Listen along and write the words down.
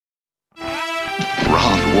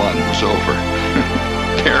Round one was over.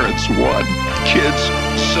 Parents won. Kids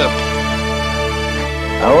sip.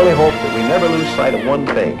 I only hope that we never lose sight of one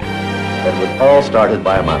thing, that it was all started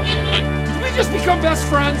by a mouse. Did we just become best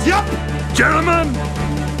friends? Yep! Gentlemen,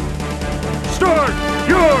 start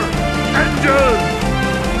your engine!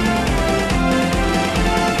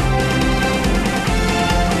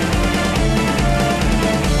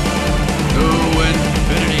 To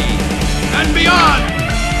infinity and beyond!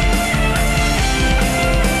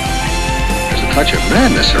 There's a touch of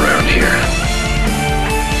madness around here.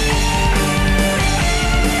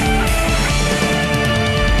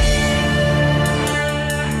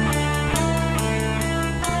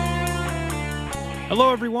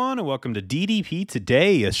 Hello, everyone, and welcome to DDP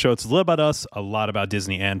Today, a show that's a little about us, a lot about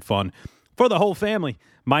Disney, and fun for the whole family.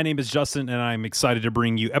 My name is Justin, and I'm excited to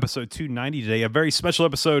bring you episode 290 today, a very special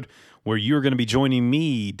episode where you're going to be joining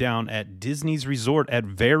me down at Disney's resort at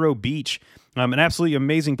Vero Beach. An absolutely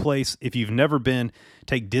amazing place. If you've never been,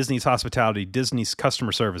 take Disney's hospitality, Disney's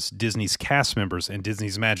customer service, Disney's cast members, and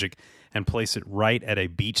Disney's magic and place it right at a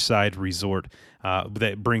beachside resort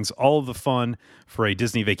that brings all of the fun for a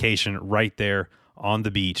Disney vacation right there on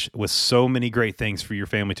the beach with so many great things for your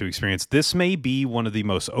family to experience. This may be one of the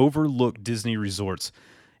most overlooked Disney resorts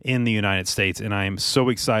in the United States, and I am so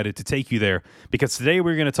excited to take you there because today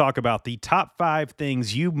we're going to talk about the top 5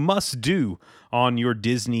 things you must do on your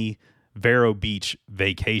Disney Vero Beach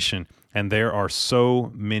vacation, and there are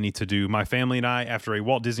so many to do. My family and I, after a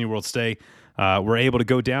Walt Disney World stay, were able to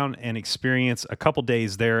go down and experience a couple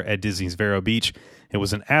days there at Disney's Vero Beach. It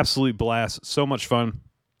was an absolute blast, so much fun.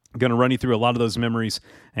 I'm going to run you through a lot of those memories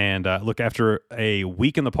and look, after a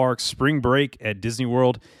week in the parks, spring break at Disney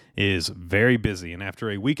World is very busy. And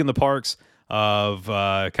after a week in the parks of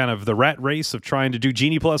kind of the rat race of trying to do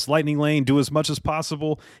Genie Plus, Lightning Lane, do as much as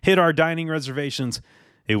possible, hit our dining reservations,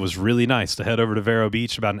 it was really nice to head over to Vero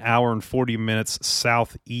Beach, about an hour and 40 minutes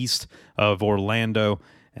southeast of Orlando,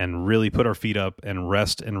 and really put our feet up and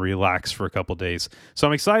rest and relax for a couple days. So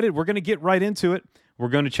I'm excited. We're going to get right into it. We're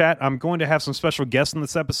going to chat. I'm going to have some special guests in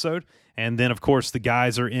this episode. And then, of course, the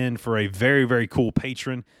guys are in for a very, very cool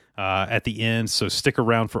patron at the end. So stick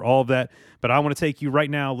around for all of that. But I want to take you right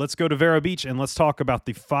now. Let's go to Vero Beach and let's talk about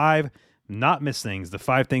the 5 not miss things, the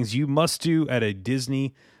 5 things you must do at a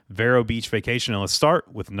Disney Vero Beach vacation. And let's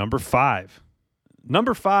start with number 5.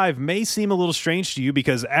 Number 5 may seem a little strange to you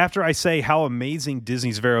because after I say how amazing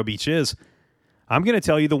Disney's Vero Beach is, I'm going to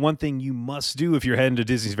tell you the one thing you must do if you're heading to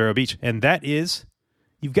Disney's Vero Beach, and that is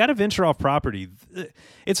you've got to venture off property.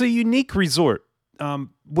 It's a unique resort.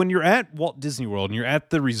 When you're at Walt Disney World and you're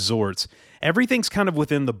at the resorts, everything's kind of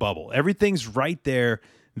within the bubble. Everything's right there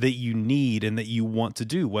that you need and that you want to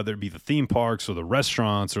do, whether it be the theme parks or the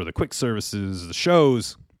restaurants or the quick services, the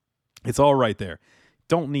shows. It's all right there.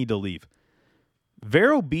 Don't need to leave.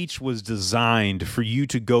 Vero Beach was designed for you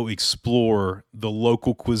to go explore the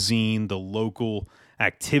local cuisine, the local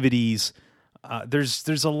activities.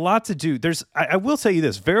 There's a lot to do. I will tell you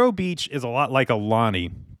this, Vero Beach is a lot like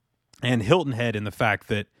Alani and Hilton Head in the fact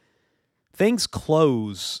that things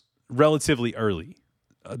close relatively early.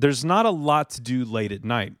 There's not a lot to do late at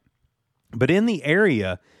night. But in the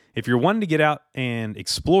area, if you're wanting to get out and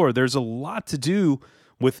explore, there's a lot to do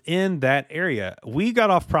within that area. We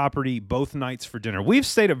got off property both nights for dinner. We've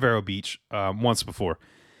stayed at Vero Beach once before,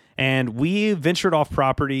 and we ventured off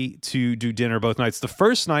property to do dinner both nights. The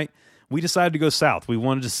first night, we decided to go south. We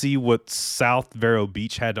wanted to see what South Vero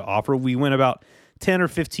Beach had to offer. We went about 10 or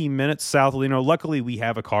 15 minutes south. Luckily, we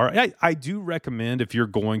have a car. I do recommend, if you're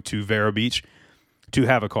going to Vero Beach, to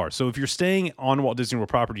have a car. So if you're staying on Walt Disney World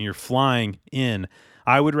property and you're flying in,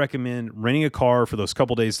 I would recommend renting a car for those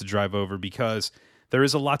couple days to drive over because there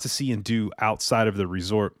is a lot to see and do outside of the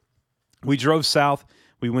resort. We drove south.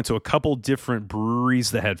 We went to a couple different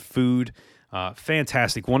breweries that had food.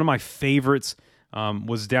 Fantastic. One of my favorites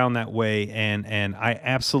was down that way, and I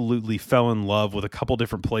absolutely fell in love with a couple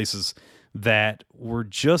different places that were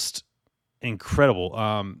just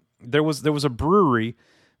incredible. There was a brewery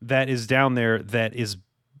that is down there that is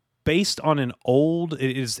based on an old.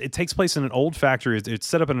 It takes place in an old factory. It's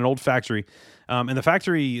set up in an old factory, and the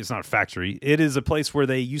factory is not a factory. It is a place where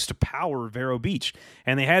they used to power Vero Beach,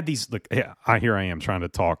 and they had these. Look, here I am trying to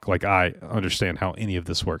talk like I understand how any of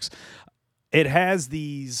this works. It has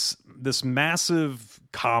this massive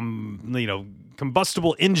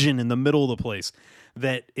combustible engine in the middle of the place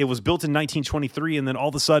that it was built in 1923, and then all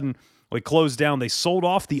of a sudden it closed down. They sold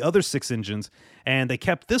off the other 6 engines, and they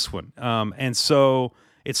kept this one. And so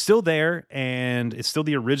it's still there, and it's still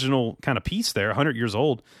the original kind of piece there, 100 years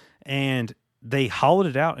old. And they hollowed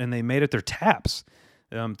it out, and they made it their taps.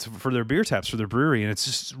 for their beer taps, for their brewery. And it's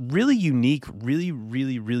just really unique, really,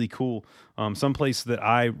 really, really cool. Someplace that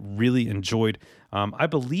I really enjoyed. I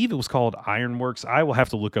believe it was called Ironworks. I will have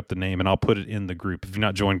to look up the name, and I'll put it in the group. If you're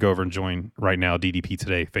not joined, go over and join right now, DDP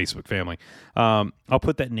Today, Facebook family. I'll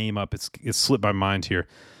put that name up. It's slipped my mind here.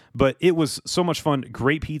 But it was so much fun.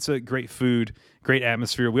 Great pizza, great food, great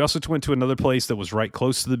atmosphere. We also went to another place that was right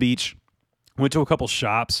close to the beach. Went to a couple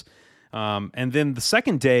shops. And then the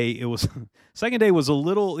second day was a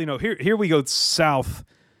little, here we go south,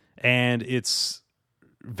 and it's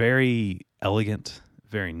very elegant,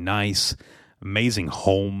 very nice, amazing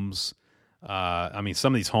homes. Some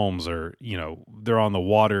of these homes are, they're on the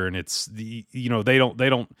water, and it's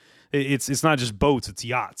it's not just boats, it's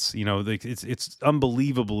yachts. It's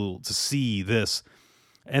unbelievable to see this.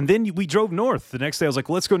 And then we drove north. The next day I was like,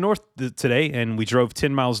 let's go north today. And we drove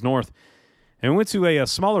 10 miles north. And we went to a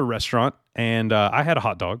smaller restaurant, and I had a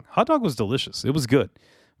hot dog. Hot dog was delicious. It was good.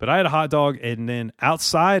 But I had a hot dog, and then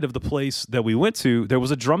outside of the place that we went to, there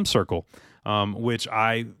was a drum circle, which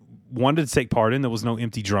I wanted to take part in. There was no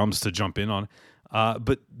empty drums to jump in on.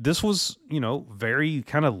 But this was, very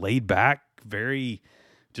kind of laid back, very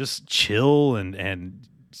just chill. And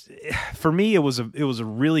for me, it was a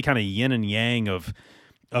really kind of yin and yang of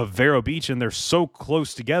Vero Beach, and they're so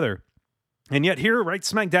close together. And yet here, right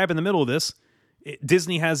smack dab in the middle of this,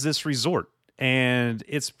 Disney has this resort, and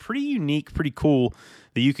it's pretty unique, pretty cool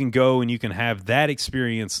that you can go and you can have that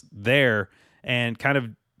experience there and kind of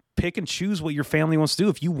pick and choose what your family wants to do.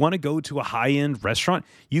 If you want to go to a high-end restaurant,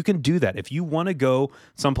 you can do that. If you want to go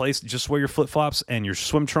someplace, just wear your flip-flops and your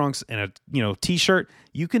swim trunks and a t-shirt,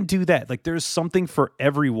 you can do that. Like, there's something for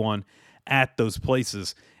everyone at those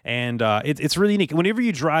places, and it's really unique. Whenever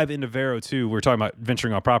you drive into Vero, too, we're talking about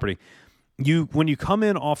venturing off property, when you come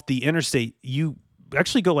in off the interstate, you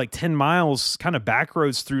actually go like 10 miles kind of back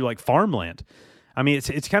roads through like farmland. I mean,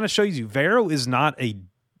 it's kind of shows you Vero is not a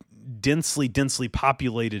densely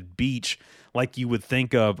populated beach like you would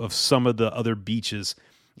think of some of the other beaches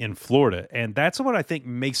in Florida. And that's what I think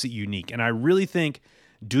makes it unique. And I really think,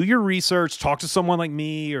 do your research, talk to someone like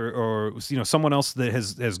me or someone else that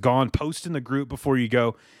has gone, post in the group before you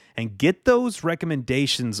go, and get those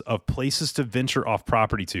recommendations of places to venture off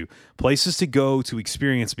property to, places to go to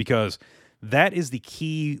experience, because that is the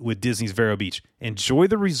key with Disney's Vero Beach. Enjoy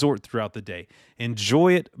the resort throughout the day.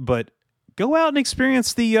 Enjoy it, but go out and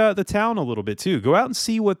experience the town a little bit too. Go out and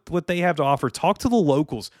see what they have to offer. Talk to the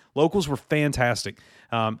locals. Locals were fantastic.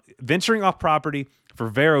 Venturing off property for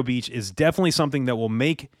Vero Beach is definitely something that will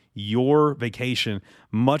make your vacation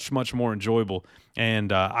much, much more enjoyable.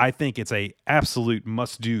 And I think it's a absolute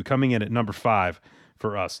must-do. Coming in at number 5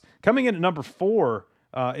 for us. Coming in at number 4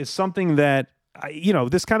 is something that,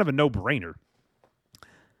 this kind of a no-brainer.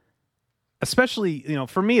 Especially,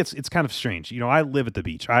 for me, it's kind of strange. I live at the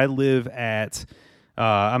beach. I live at,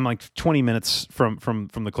 I'm like 20 minutes from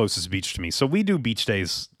the closest beach to me. So we do beach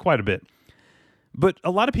days quite a bit. But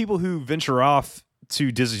a lot of people who venture off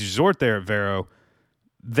to Disney's Resort there at Vero,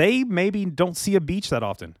 they maybe don't see a beach that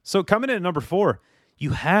often. So coming in at number 4,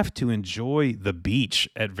 you have to enjoy the beach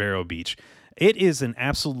at Vero Beach. It is an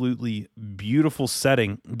absolutely beautiful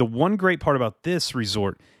setting. The one great part about this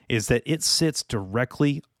resort is that it sits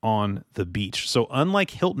directly on the beach. So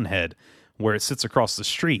unlike Hilton Head, where it sits across the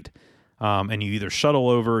street, and you either shuttle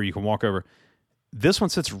over or you can walk over, this one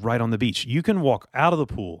sits right on the beach. You can walk out of the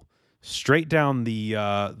pool, straight down the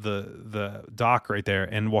dock right there,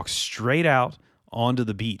 and walk straight out onto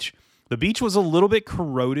the beach. The beach was a little bit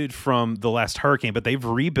corroded from the last hurricane, but they've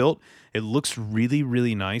rebuilt. It looks really,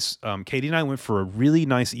 really nice. Katie and I went for a really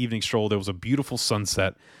nice evening stroll. There was a beautiful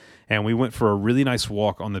sunset, and we went for a really nice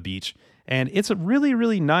walk on the beach. And it's really,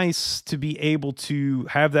 really nice to be able to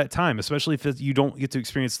have that time, especially if you don't get to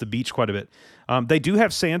experience the beach quite a bit. They do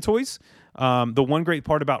have sand toys. The one great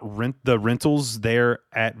part about the rentals there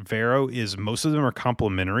at Vero is most of them are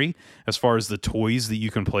complimentary as far as the toys that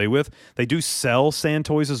you can play with. They do sell sand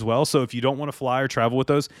toys as well, so if you don't want to fly or travel with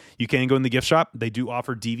those, you can go in the gift shop. They do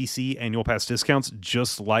offer DVC annual pass discounts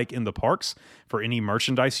just like in the parks for any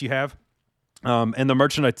merchandise you have. And the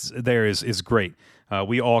merchandise there is great.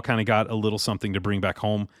 We all kind of got a little something to bring back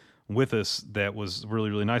home with us that was really,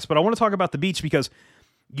 really nice. But I want to talk about the beach because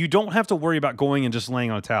you don't have to worry about going and just laying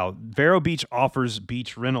on a towel. Vero Beach offers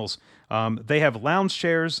beach rentals. They have lounge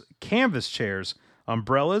chairs, canvas chairs,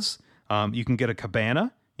 umbrellas. You can get a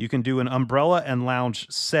cabana. You can do an umbrella and lounge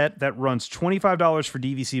set that runs $25 for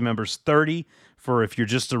DVC members, $30 for if you're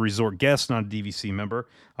just a resort guest, not a DVC member.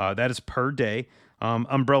 That is per day.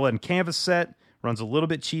 Umbrella and canvas set runs a little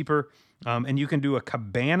bit cheaper. And you can do a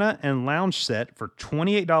cabana and lounge set for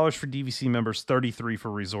 $28 for DVC members, $33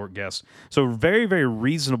 for resort guests. So very, very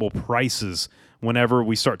reasonable prices whenever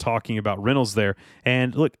we start talking about rentals there.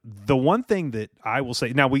 And look, the one thing that I will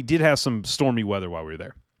say, now we did have some stormy weather while we were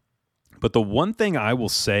there, but the one thing I will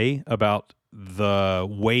say about the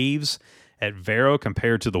waves at Vero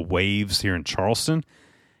compared to the waves here in Charleston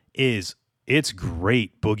is it's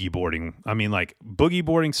great boogie boarding. I mean, like boogie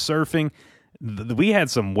boarding, surfing. We had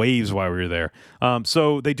some waves while we were there.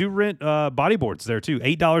 So they do rent bodyboards there too.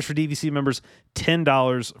 $8 for DVC members,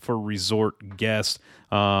 $10 for resort guests.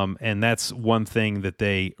 And that's one thing that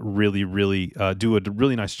they really, really do a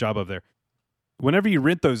really nice job of there. Whenever you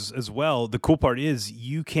rent those as well, the cool part is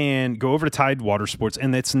you can go over to Tide Water Sports,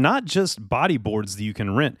 and it's not just bodyboards that you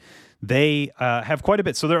can rent. They have quite a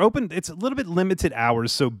bit. So they're open. It's a little bit limited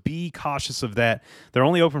hours, so be cautious of that. They're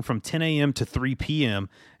only open from 10 a.m. to 3 p.m.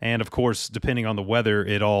 And, of course, depending on the weather,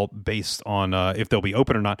 it all based on if they'll be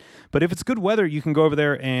open or not. But if it's good weather, you can go over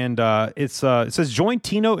there, and it says, join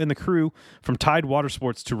Tino and the crew from Tide Water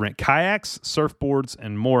Sports to rent kayaks, surfboards,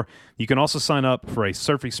 and more. You can also sign up for a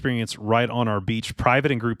surf experience right on our beach.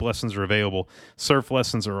 Private and group lessons are available. Surf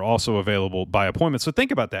lessons are also available by appointment. So think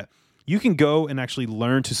about that. You can go and actually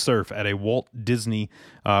learn to surf at a Walt Disney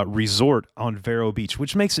resort on Vero Beach,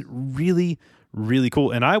 which makes it really, really cool.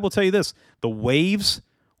 And I will tell you this, the waves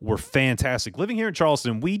were fantastic. Living here in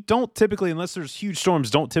Charleston, we don't typically, unless there's huge storms,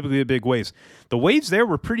 don't typically have big waves. The waves there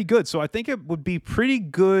were pretty good, so I think it would be pretty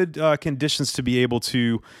good conditions to be able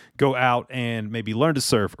to go out and maybe learn to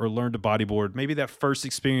surf or learn to bodyboard. Maybe that first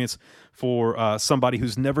experience for somebody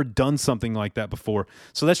who's never done something like that before.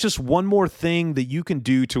 So that's just one more thing that you can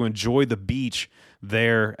do to enjoy the beach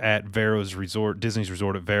there at Vero's resort, Disney's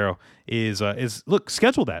resort at Vero, is look,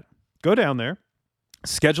 schedule that. Go down there,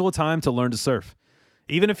 schedule a time to learn to surf.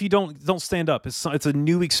 Even if you don't stand up, it's a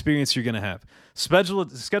new experience you're going to have.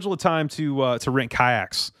 Schedule a time to rent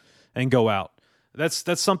kayaks and go out.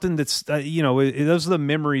 That's something that's those are the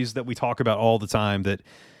memories that we talk about all the time. That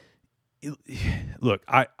look,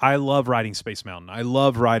 I love riding Space Mountain. I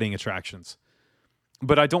love riding attractions,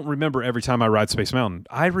 but I don't remember every time I ride Space Mountain.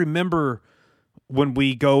 I remember when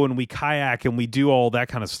we go and we kayak and we do all that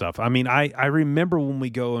kind of stuff. I mean, I remember when we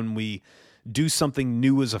go and we do something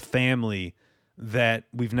new as a family that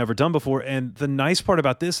we've never done before. And the nice part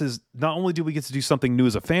about this is not only do we get to do something new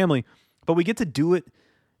as a family, but we get to do it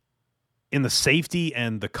in the safety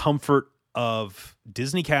and the comfort of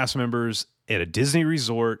Disney cast members at a Disney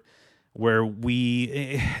resort where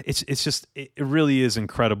it really is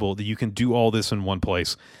incredible that you can do all this in one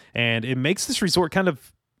place. And it makes this resort kind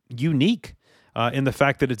of unique in the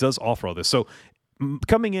fact that it does offer all this. So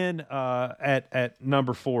coming in at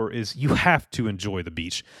number 4 is you have to enjoy the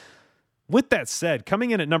beach. With that said,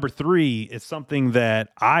 coming in at number 3 is something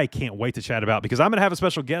that I can't wait to chat about because I'm going to have a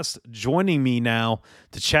special guest joining me now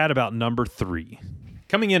to chat about number 3.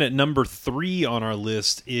 Coming in at number 3 on our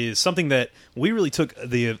list is something that we really took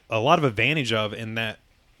a lot of advantage of in that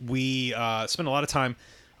we spent a lot of time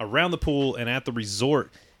around the pool and at the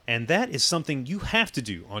resort, and that is something you have to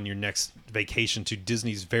do on your next vacation to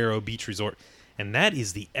Disney's Vero Beach Resort, and that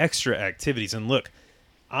is the extra activities. And look,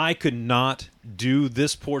 I could not do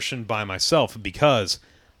this portion by myself because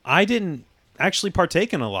I didn't actually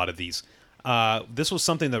partake in a lot of these. This was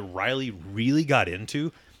something that Riley really got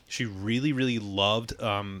into. She really, really loved,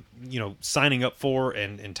 signing up for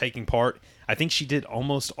and taking part. I think she did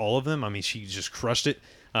almost all of them. I mean, she just crushed it.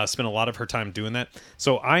 Spent a lot of her time doing that.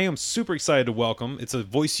 So I am super excited to welcome, it's a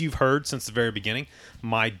voice you've heard since the very beginning,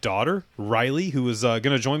 my daughter, Riley, who is going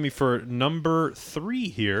to join me for number 3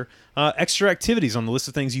 here. Extra activities on the list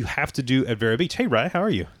of things you have to do at Vero Beach. Hey, Riley, how are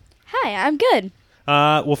you? Hi, I'm good.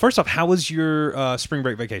 Well, first off, how was your spring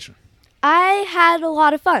break vacation? I had a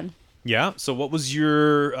lot of fun. Yeah. So what was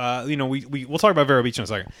your, we'll talk about Vero Beach in a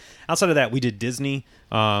second. Outside of that, we did Disney.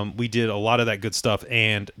 We did a lot of that good stuff.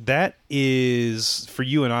 And that is, for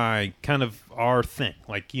you and I, kind of our thing.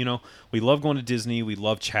 Like, we love going to Disney. We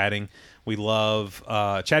love chatting. We love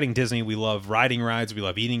chatting Disney. We love riding rides. We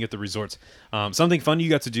love eating at the resorts. Something fun you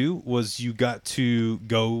got to do was you got to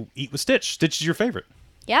go eat with Stitch. Stitch is your favorite.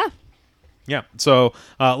 Yeah. Yeah, so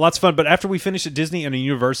lots of fun. But after we finished at Disney and at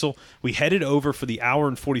Universal, we headed over for the hour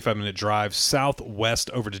and 45-minute drive southwest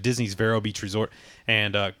over to Disney's Vero Beach Resort.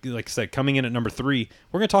 And like I said, coming in at number 3,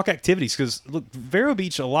 we're going to talk activities because, look, Vero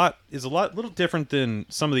Beach is a little different than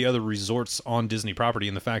some of the other resorts on Disney property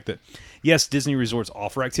in the fact that, yes, Disney resorts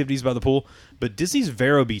offer activities by the pool, but Disney's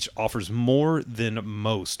Vero Beach offers more than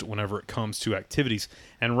most whenever it comes to activities.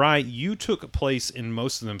 And, Rye, you took place in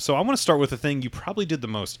most of them. So I want to start with the thing you probably did the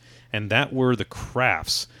most, and that were the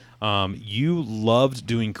crafts. you loved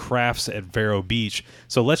doing crafts at Vero Beach.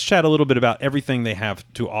 So let's chat a little bit about everything they have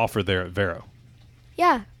to offer there at Vero.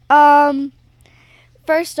 Yeah.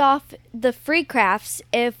 First off, the free crafts,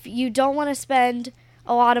 if you don't want to spend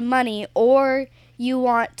a lot of money or you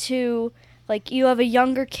want to, like, you have a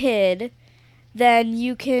younger kid, then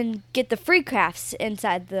you can get the free crafts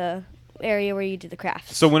inside the area where you do the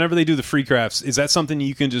crafts. So whenever they do the free crafts, is that something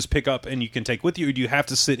you can just pick up and you can take with you, or do you have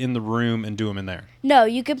to sit in the room and do them in there? No,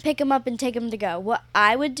 you can pick them up and take them to go. What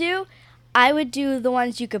I would do the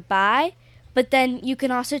ones you could buy, but then you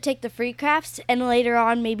can also take the free crafts and later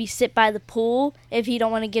on maybe sit by the pool if you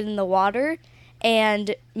don't want to get in the water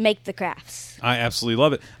and make the crafts. I absolutely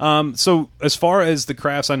love it. So as far as the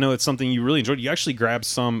crafts, I know it's something you really enjoyed. You actually grabbed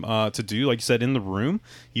some to do, like you said, in the room.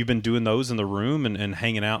 You've been doing those in the room and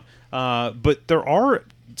hanging out. But there are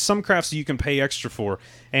some crafts that you can pay extra for,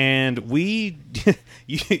 and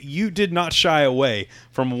you did not shy away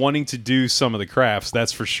from wanting to do some of the crafts,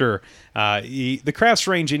 that's for sure. The crafts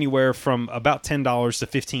range anywhere from about $10 to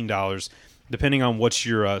 $15, depending on what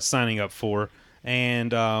you're signing up for.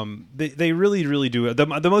 And they really, really do it. The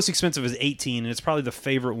most expensive is $18, and it's probably the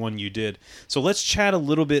favorite one you did. So let's chat a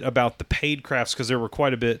little bit about the paid crafts, because there were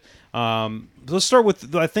quite a bit. Let's start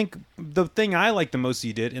with, I think, the thing I like the most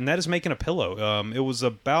you did, and that is making a pillow. It was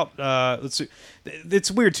about, let's see, it's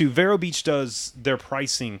weird too. Vero Beach does their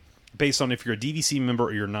pricing based on if you're a DVC member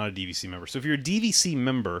or you're not a DVC member. So if you're a DVC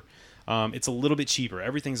member, it's a little bit cheaper.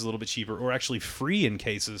 Everything's a little bit cheaper, or actually free in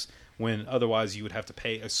cases when otherwise you would have to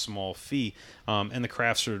pay a small fee. And the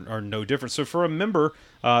crafts are no different. So for a member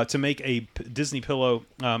to make a Disney pillow,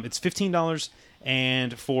 it's $15.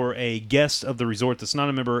 And for a guest of the resort that's not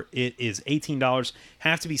a member, it is $18.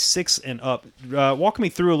 Have to be 6 and up. Walk me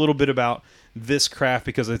through a little bit about this craft,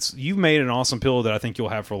 because you've made an awesome pillow that I think you'll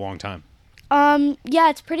have for a long time. Yeah,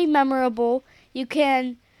 it's pretty memorable.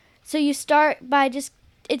 So you start by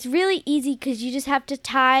it's really easy because you just have to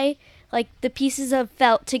tie like the pieces of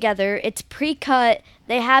felt together. It's pre-cut.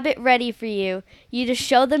 They have it ready for you. You just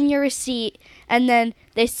show them your receipt, and then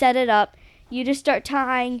they set it up. You just start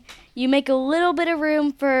tying. You make a little bit of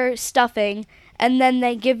room for stuffing, and then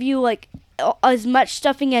they give you like as much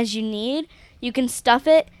stuffing as you need. You can stuff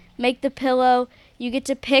it, make the pillow. You get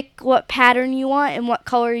to pick what pattern you want and what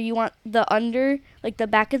color you want the the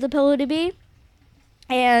back of the pillow to be.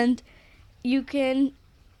 And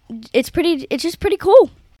it's just pretty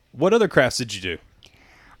cool. What other crafts did you do?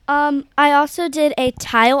 I also did a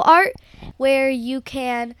tile art where you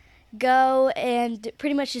can go and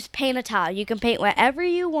pretty much just paint a tile. You can paint whatever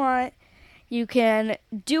you want. You can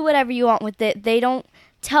do whatever you want with it. They don't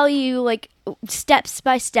tell you like steps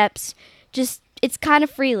by steps. Just it's kind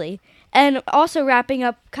of freely. And also wrapping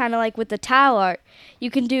up kind of like with the tile art,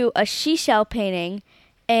 you can do a seashell painting,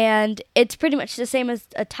 and it's pretty much the same as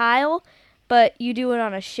a tile, but you do it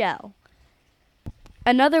on a shell.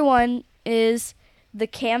 Another one is the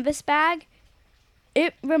canvas bag.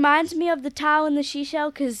 It reminds me of the tile and the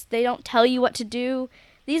seashell because they don't tell you what to do.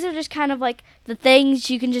 These are just kind of like the things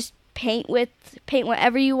you can just paint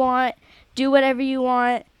whatever you want, do whatever you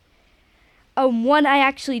want. One I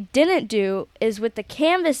actually didn't do is with the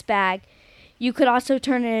canvas bag, you could also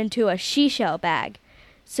turn it into a seashell bag.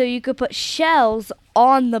 So you could put shells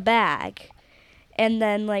on the bag and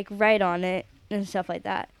then like write on it and stuff like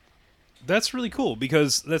that. That's really cool,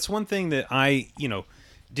 because that's one thing that I,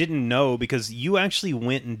 didn't know, because you actually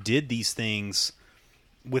went and did these things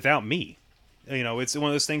without me. It's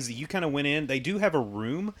one of those things that you kind of went in. They do have a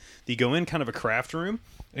room that you go in, kind of a craft room,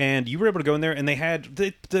 and you were able to go in there, and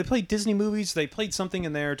they played Disney movies. They played something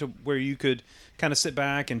in there to where you could kind of sit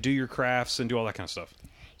back and do your crafts and do all that kind of stuff.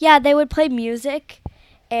 Yeah, they would play music,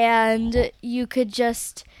 and you could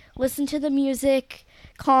just listen to the music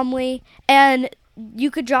calmly, and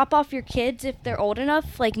you could drop off your kids if they're old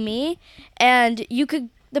enough, like me, and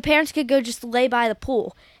the parents could go just lay by the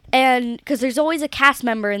pool, and because there's always a cast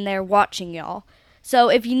member in there watching y'all. So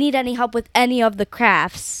if you need any help with any of the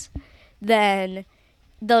crafts, then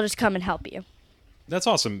they'll just come and help you. That's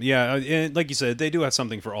awesome. Yeah, and like you said, they do have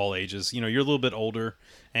something for all ages. You're a little bit older,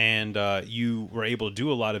 and you were able to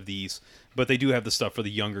do a lot of these, but they do have the stuff for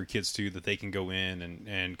the younger kids too, that they can go in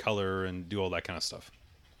and color and do all that kind of stuff.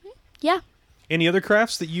 Yeah. Any other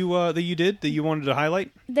crafts that you did that you wanted to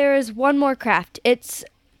highlight? There is one more craft. It's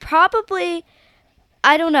probably,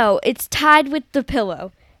 I don't know, it's tied with the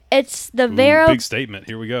pillow. It's the Vero... Big statement.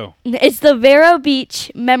 Here we go. It's the Vero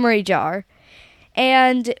Beach memory jar.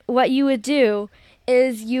 And what you would do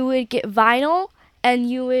is you would get vinyl and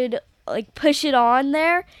you would like push it on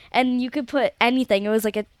there, and you could put anything. It was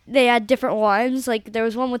like they had different ones. Like, there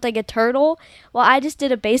was one with, like, a turtle. Well, I just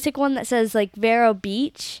did a basic one that says, like, Vero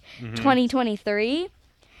Beach 2023.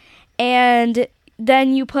 And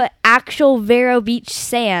then you put actual Vero Beach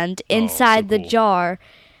sand inside the jar.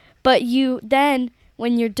 But then,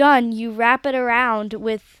 when you're done, you wrap it around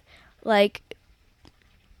with, like...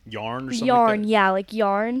 Yarn or something yarn, like that? yeah, like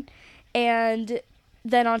yarn. And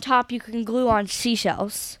then on top, you can glue on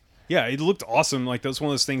seashells. Yeah, it looked awesome. Like, that was one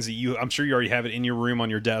of those things that I'm sure you already have it in your room on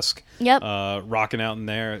your desk. Yep. Rocking out in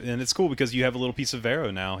there. And it's cool because you have a little piece of Vero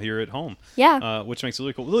now here at home. Yeah. Which makes it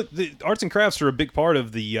really cool. Look, the arts and crafts are a big part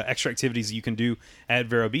of the extra activities that you can do at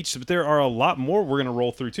Vero Beach. But there are a lot more we're going to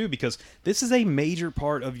roll through, too, because this is a major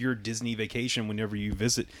part of your Disney vacation whenever you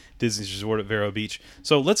visit Disney's Resort at Vero Beach.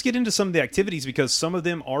 So let's get into some of the activities because some of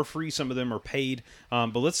them are free, some of them are paid.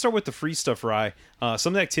 But let's start with the free stuff, Rye.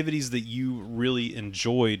 Some of the activities that you really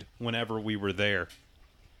enjoyed whenever we were there.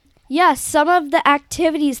 Yeah, some of the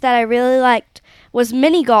activities that I really liked was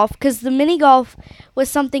mini golf, because the mini golf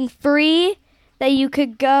was something free that you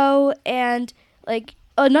could go and, like,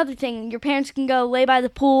 another thing, your parents can go lay by the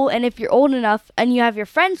pool, and if you're old enough and you have your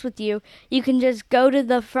friends with you, you can just go to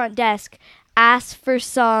the front desk, ask for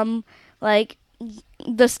some, like,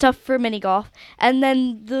 the stuff for mini golf, and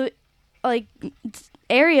then the, like,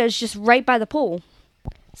 area is just right by the pool.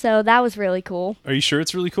 So that was really cool. Are you sure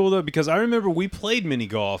it's really cool, though? Because I remember we played mini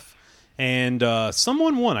golf, and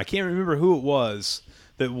someone won. I can't remember who it was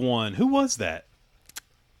that won. Who was that?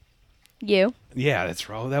 You. Yeah, that's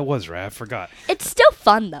right. That was right. I forgot. It's still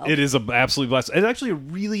fun, though. It is an absolute blast. It's actually a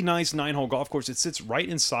really nice 9-hole golf course. It sits right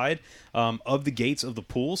inside of the gates of the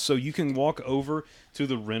pool, so you can walk over to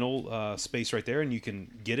the rental space right there, and you can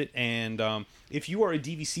get it. And if you are a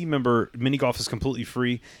DVC member, mini golf is completely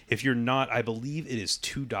free. If you're not, I believe it is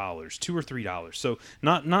 $2, $2 or $3. So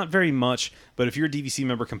not very much, but if you're a DVC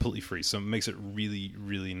member, completely free. So it makes it really,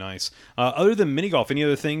 really nice. Other than mini golf, any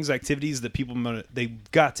other things, activities that people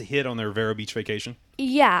they've got to hit on their Vero Beach vacation?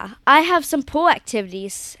 Yeah, I have some pool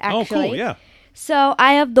activities, actually. Oh, cool, yeah. So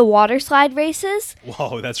I have the water slide races.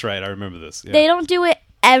 Whoa, that's right. I remember this. Yeah. They don't do it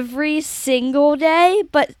every single day,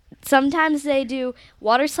 but sometimes they do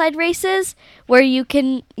water slide races where you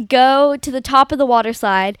can go to the top of the water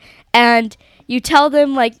slide and you tell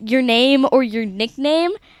them, like, your name or your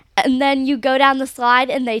nickname, and then you go down the slide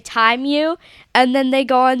and they time you, and then they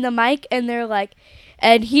go on the mic and they're like,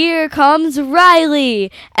 and here comes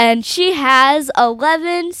Riley, and she has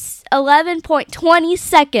 11.20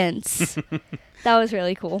 seconds. That was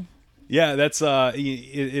really cool. Yeah, that's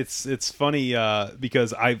it's funny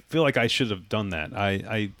because I feel like I should have done that.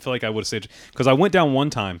 I feel like I would have said, because I went down one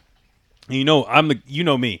time. And you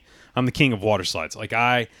know me, I'm the king of water slides. Like,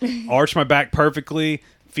 I arch my back perfectly,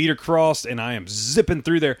 feet are crossed, and I am zipping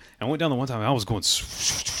through there. And I went down the one time, and I was going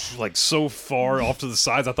like so far off to the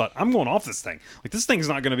sides. I thought, I'm going off this thing. Like, this thing's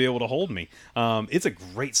not going to be able to hold me. It's a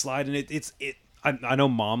great slide, and I know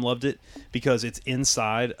Mom loved it because it's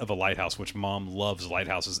inside of a lighthouse, which Mom loves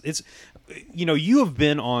lighthouses. It's, you have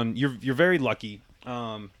been on. You're very lucky.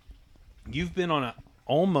 You've been on I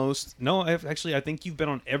think you've been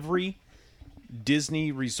on every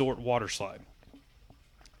Disney resort water slide.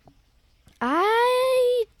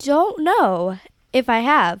 I don't know if I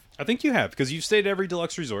have. I think you have, because you've stayed at every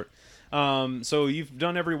deluxe resort. So you've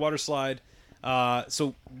done every water slide.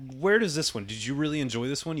 So where does this one? Did you really enjoy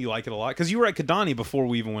this one? You like it a lot? Because you were at Kidani before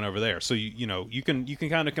we even went over there. So you can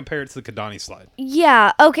kind of compare it to the Kidani slide.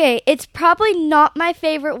 Yeah, okay. It's probably not my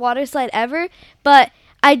favorite water slide ever, but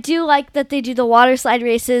I do like that they do the water slide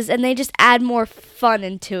races and they just add more fun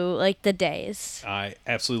into, like, the days. I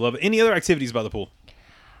absolutely love it. Any other activities by the pool?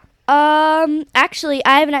 Actually,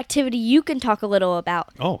 I have an activity you can talk a little about.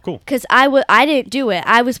 Oh, cool. Because I didn't do it.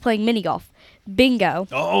 I was playing mini golf. Bingo.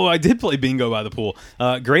 Oh, I did play bingo by the pool.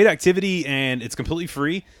 Great activity, and it's completely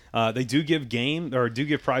free. They do give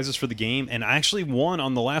prizes for the game, and I actually won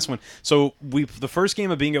on the last one. So the first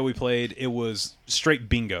game of bingo we played, it was straight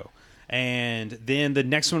bingo. And then the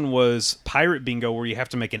next one was pirate bingo, where you have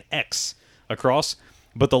to make an X across.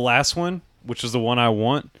 But the last one, which is the one I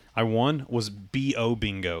won, was BO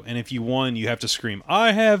bingo. And if you won, you have to scream,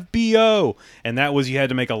 I have BO. And that was, you had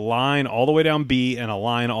to make a line all the way down B and a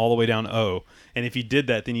line all the way down O. And if you did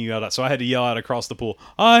that, then you yelled out. So I had to yell out across the pool,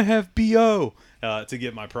 I have BO, to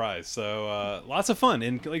get my prize. So lots of fun.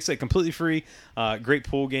 And like I said, completely free. Great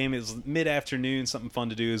pool game. It was mid-afternoon. Something fun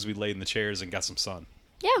to do as we laid in the chairs and got some sun.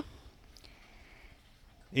 Yeah.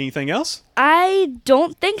 Anything else? I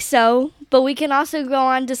don't think so, but we can also go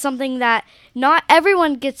on to something that not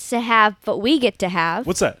everyone gets to have, but we get to have.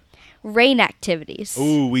 What's that? Rain activities.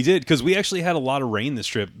 Ooh, we did, because we actually had a lot of rain this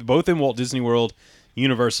trip, both in Walt Disney World,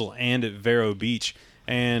 Universal, and at Vero Beach.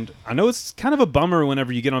 And I know it's kind of a bummer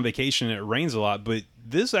whenever you get on vacation and it rains a lot, but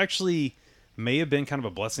this actually may have been kind of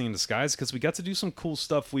a blessing in disguise because we got to do some cool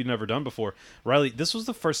stuff we've never done before. Riley, this was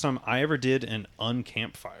the first time I ever did an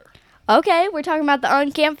uncampfire. Okay, we're talking about the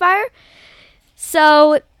uncampfire.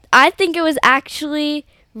 So I think it was actually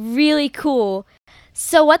really cool.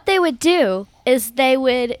 So what they would do is they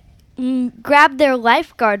would grab their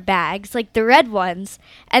lifeguard bags, like the red ones,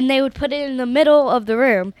 and they would put it in the middle of the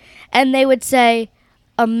room, and they would say,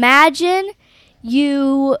 imagine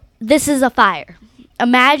this is a fire.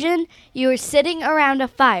 Imagine you were sitting around a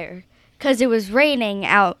fire because it was raining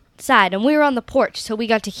outside, and we were on the porch, so we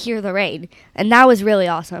got to hear the rain, and that was really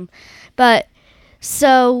awesome. But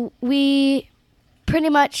so we pretty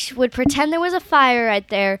much would pretend there was a fire right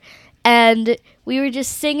there, and we were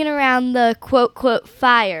just singing around the quote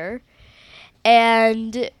fire,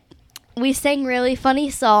 and we sang really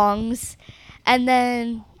funny songs, and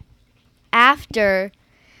then after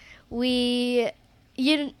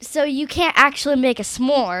so you can't actually make a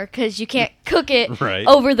s'more because you can't cook it Right.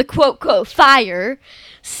 over the quote fire.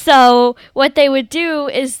 So what they would do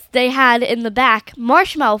is they had in the back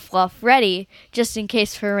marshmallow fluff ready just in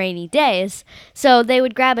case for rainy days. So they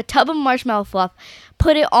would grab a tub of marshmallow fluff,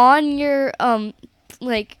 put it on your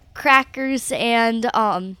like crackers and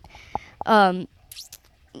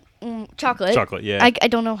chocolate. Chocolate, yeah. I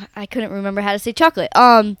don't know. I couldn't remember how to say chocolate.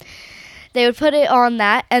 They would put it on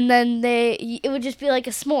that, and then it would just be like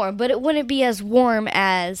a s'more, but it wouldn't be as warm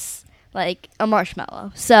as like a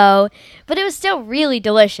marshmallow. So, but it was still really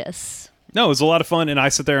delicious. No, it was a lot of fun, and I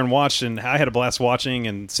sit there and watched, and I had a blast watching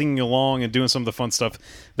and singing along and doing some of the fun stuff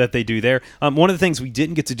that they do there. One of the things we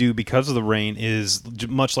didn't get to do because of the rain is,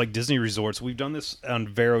 much like Disney resorts, we've done this on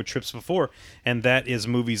Vero trips before, and that is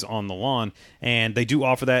movies on the lawn, and they do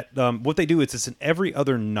offer that. What they do is it's an every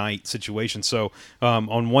other night situation. So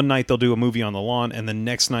on one night, they'll do a movie on the lawn, and the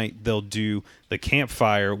next night, they'll do the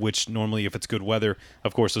campfire, which normally, if it's good weather,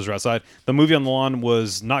 of course, those are outside. The movie on the lawn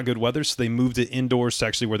was not good weather, so they moved it indoors to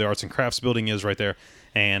actually where the arts and crafts building is right there,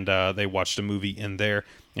 and they watched a movie in there.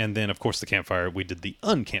 And then, of course, the campfire, we did the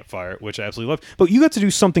uncampfire, which I absolutely loved. But you got to do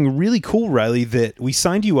something really cool, Riley, that we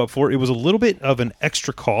signed you up for. It was a little bit of an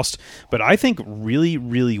extra cost, but I think really,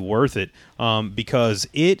 really worth it because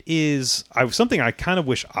it is something I kind of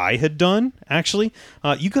wish I had done, actually.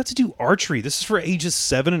 You got to do archery. This is for ages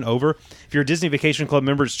 7 and over. If you're a Disney Vacation Club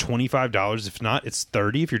member, it's $25. If not, it's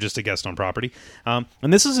 $30 if you're just a guest on property. And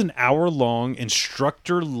this is an hour-long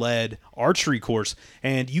instructor-led archery course,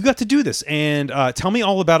 and you got to do this. And tell me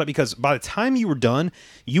all about it, because by the time you were done,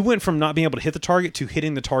 you went from not being able to hit the target to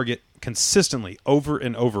hitting the target consistently over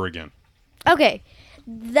and over again. Okay,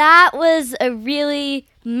 that was a really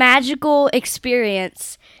magical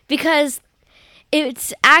experience because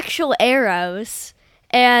it's actual arrows.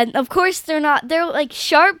 And of course they're like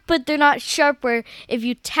sharp, but they're not sharp where if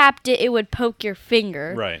you tapped it, it would poke your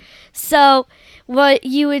finger. Right. So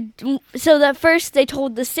that first they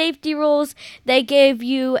told the safety rules. They gave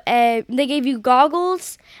you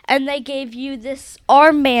goggles, and they gave you this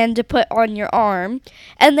armband to put on your arm.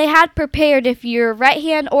 And they had prepared if you're right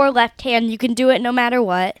hand or left hand, you can do it no matter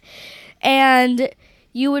what. And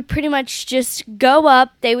you would pretty much just go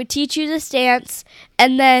up, they would teach you the stance,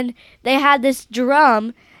 and then they had this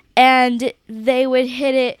drum, and they would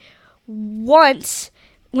hit it once,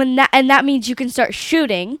 and that means you can start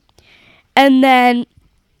shooting. And then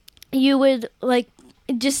you would, like,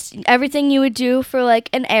 just everything you would do for, like,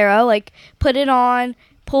 an arrow, like, put it on,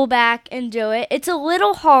 pull back, and do it. It's a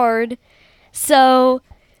little hard, so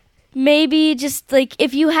maybe just, like,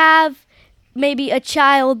 if you have maybe a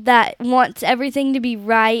child that wants everything to be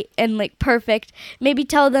right and like perfect, maybe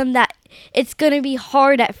tell them that it's going to be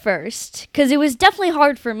hard at first, because it was definitely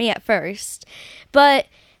hard for me at first, but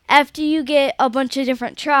after you get a bunch of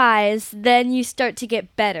different tries, then you start to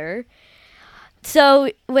get better. So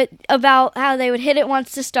about how they would hit it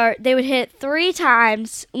once to start, they would hit 3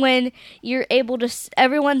 times when you're able to,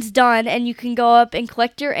 everyone's done and you can go up and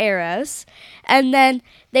collect your arrows. And then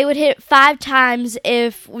they would hit it 5 times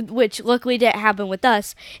which luckily didn't happen with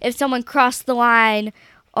us, if someone crossed the line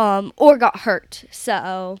or got hurt.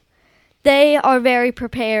 So they are very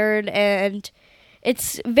prepared, and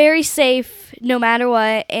it's very safe no matter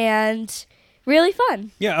what, and really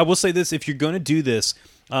fun. Yeah, I will say this, if you're going to do this,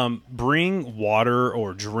 bring water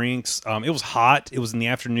or drinks. It was hot. It was in the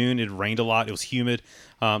afternoon. It rained a lot. It was humid.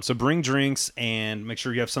 So bring drinks and make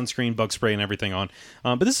sure you have sunscreen, bug spray, and everything on.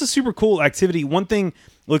 But this is a super cool activity. One thing,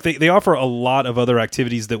 look, they offer a lot of other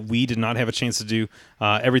activities that we did not have a chance to do.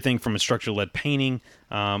 Everything from instructor-led painting,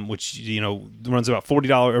 which runs about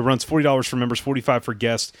 $40. It runs $40 for members, $45 for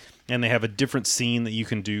guests, and they have a different scene that you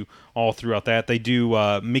can do all throughout that. They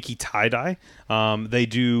do Mickey tie-dye. They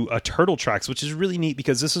do turtle tracks, which is really neat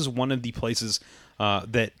because this is one of the places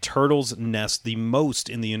that turtles nest the most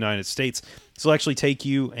in the United States. So they'll actually take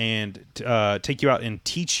you out and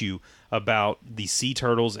teach you about the sea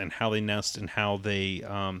turtles and how they nest and how they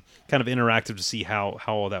kind of interactive to see how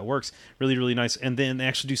all that works. Really, really nice. And then they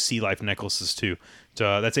actually do sea life necklaces too.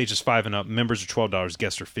 That's ages 5 and up. Members are $12.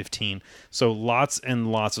 Guests are $15. So lots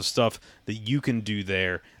and lots of stuff that you can do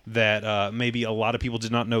there that maybe a lot of people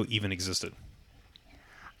did not know even existed.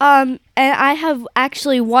 And I have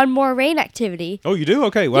actually one more rain activity. Oh, you do?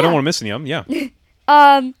 Okay. Well, yeah. I don't want to miss any of them.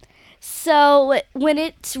 Yeah. So when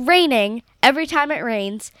it's raining, every time it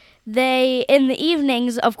rains, they, in the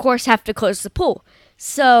evenings, of course, have to close the pool.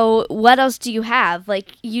 So what else do you have?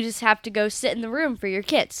 Like, you just have to go sit in the room for your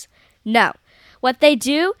kids. No. What they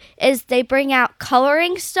do is they bring out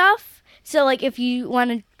coloring stuff. So, like, if you want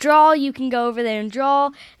to draw, you can go over there and draw.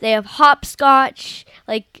 They have hopscotch,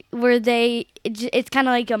 like, where it's kind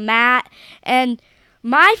of like a mat. And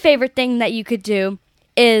my favorite thing that you could do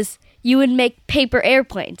is you would make paper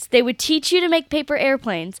airplanes. They would teach you to make paper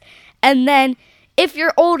airplanes. And then if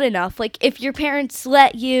you're old enough, like if your parents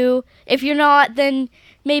let you, if you're not, then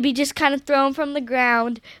maybe just kind of throw them from the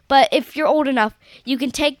ground. But if you're old enough, you can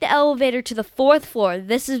take the elevator to the 4th floor.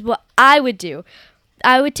 This is what I would do.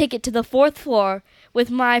 I would take it to the 4th floor with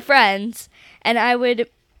my friends, and I would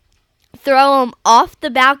throw them off the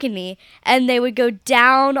balcony, and they would go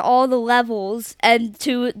down all the levels and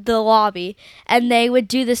to the lobby, and they would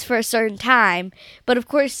do this for a certain time. But of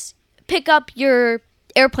course, pick up your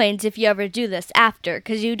airplanes if you ever do this after,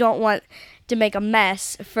 because you don't want to make a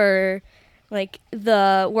mess for like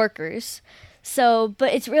the workers. So,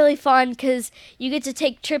 but it's really fun because you get to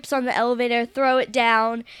take trips on the elevator, throw it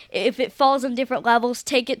down. If it falls on different levels,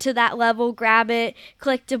 take it to that level, grab it,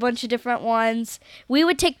 collect a bunch of different ones. We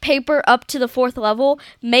would take paper up to the 4th level,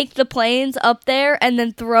 make the planes up there, and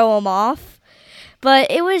then throw them off.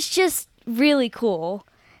 But it was just really cool.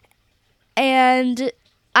 And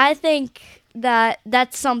I think that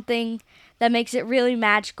that's something that makes it really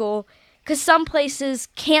magical because some places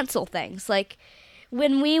cancel things. Like,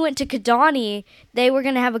 when we went to Kidani, they were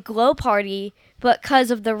going to have a glow party, but because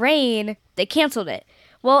of the rain, they canceled it.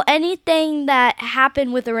 Well, anything that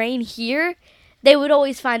happened with the rain here, they would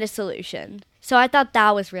always find a solution. So I thought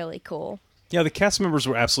that was really cool. Yeah, the cast members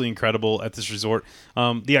were absolutely incredible at this resort.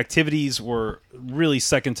 The activities were really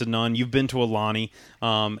second to none. You've been to Alani,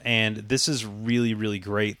 and this is really, really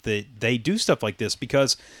great that they do stuff like this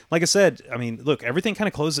because, like I said, I mean, look, everything kind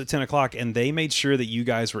of closed at 10 o'clock, and they made sure that you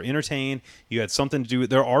guys were entertained. You had something to do.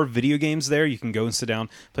 There are video games there. You can go and sit down,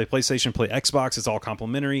 play PlayStation, play Xbox. It's all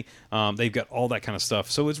complimentary. They've got all that kind of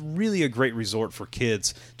stuff. So it's really a great resort for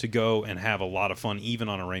kids to go and have a lot of fun, even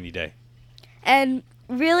on a rainy day. And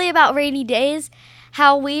really about rainy days,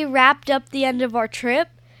 how we wrapped up the end of our trip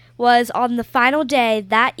was on the final day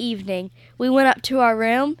that evening. We went up to our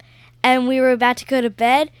room and we were about to go to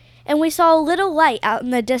bed and we saw a little light out in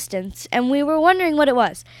the distance and we were wondering what it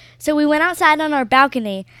was. So we went outside on our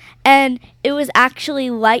balcony and it was actually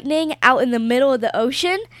lightning out in the middle of the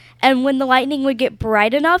ocean, and when the lightning would get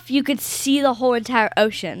bright enough, you could see the whole entire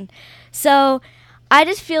ocean. So I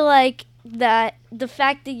just feel like that the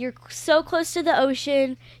fact that you're so close to the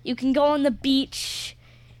ocean, you can go on the beach,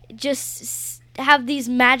 just have these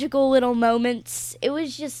magical little moments. It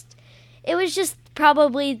was just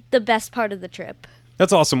probably the best part of the trip.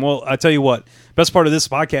 That's awesome. Well, I tell you what, best part of this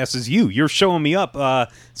podcast is you. You're showing me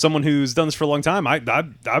up. Someone who's done this for a long time.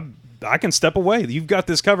 I can step away. You've got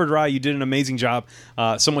this covered, Rye. You did an amazing job.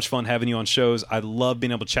 So much fun having you on shows. I love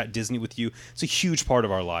being able to chat Disney with you. It's a huge part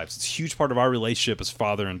of our lives. It's a huge part of our relationship as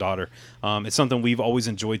father and daughter. It's something we've always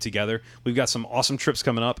enjoyed together. We've got some awesome trips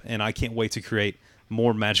coming up, and I can't wait to create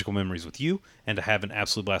more magical memories with you and to have an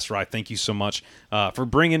absolute blast. Rye, thank you so much for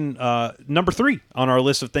bringing number 3 on our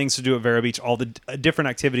list of things to do at Vero Beach, all the different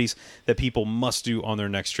activities that people must do on their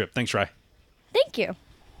next trip. Thanks, Rye. Thank you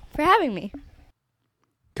for having me.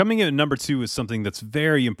 Coming in at number 2 is something that's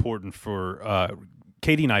very important for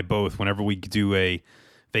Katie and I both whenever we do a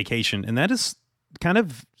vacation, and that is kind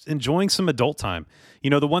of enjoying some adult time. You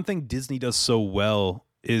know, the one thing Disney does so well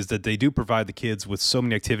is that they do provide the kids with so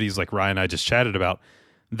many activities like Ryan and I just chatted about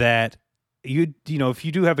that if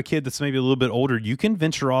you do have a kid that's maybe a little bit older, you can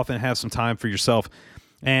venture off and have some time for yourself.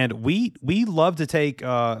 And we love to take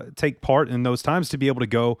part in those times to be able to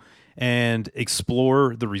go and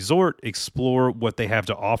explore the resort, explore what they have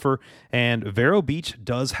to offer. And Vero Beach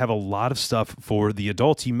does have a lot of stuff for the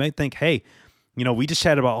adults. You might think, hey, we just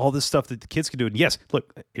chatted about all this stuff that the kids can do. And yes,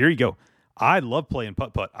 look, here you go. I love playing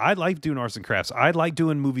putt-putt. I like doing arts and crafts. I like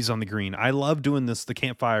doing movies on the green. I love doing the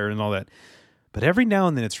campfire and all that. But every now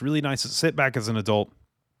and then it's really nice to sit back as an adult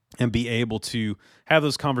and be able to have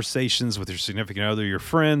those conversations with your significant other, your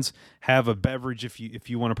friends, have a beverage if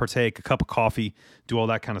you want to partake, a cup of coffee, do all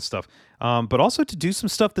that kind of stuff. But also to do some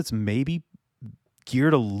stuff that's maybe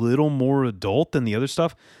geared a little more adult than the other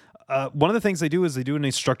stuff. One of the things they do is they do an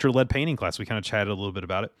instructor-led painting class. We kind of chatted a little bit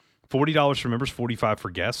about it. $40 for members, $45 for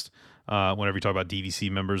guests. Whenever you talk about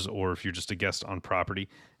DVC members or if you're just a guest on property,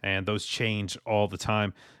 and those change all the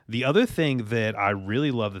time. The other thing that I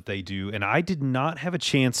really love that they do, and I did not have a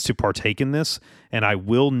chance to partake in this, and I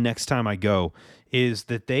will next time I go, is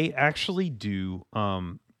that they actually do,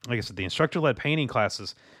 like I said, the instructor-led painting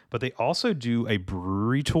classes, but they also do a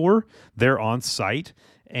brewery tour. They're on site,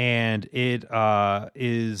 and it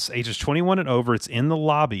is ages 21 and over. It's in the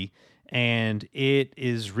lobby. And it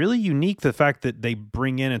is really unique, the fact that they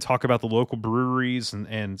bring in and talk about the local breweries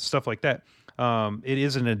and stuff like that. It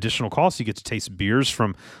is an additional cost. You get to taste beers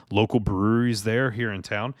from local breweries here in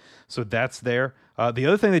town. So that's there. The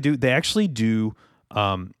other thing they actually do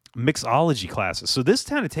mixology classes. So this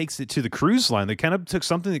kind of takes it to the cruise line. They kind of took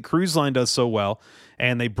something that cruise line does so well,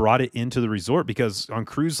 and they brought it into the resort, because on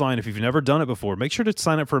cruise line, if you've never done it before, make sure to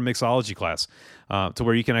sign up for a mixology class to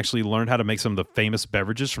where you can actually learn how to make some of the famous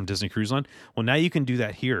beverages from Disney Cruise Line. Well, now you can do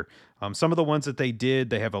that here. Some of the ones that they did,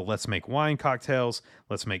 they have a let's make wine cocktails,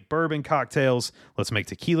 let's make bourbon cocktails, let's make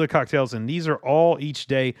tequila cocktails, and these are all each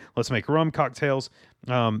day. Let's make rum cocktails.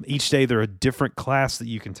 Each day they're a different class that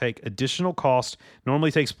you can take. Additional cost normally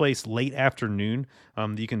takes place late afternoon.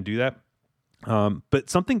 You can do that. But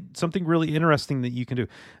something really interesting that you can do.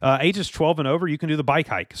 Ages 12 and over, you can do the bike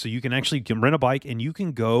hike. So you can rent a bike and you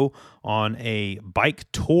can go on a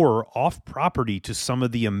bike tour off property to some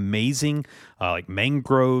of the amazing like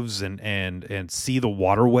mangroves and see the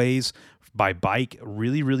waterways by bike.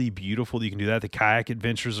 Really, really beautiful. You can do that. The kayak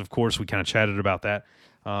adventures, of course, we kind of chatted about that.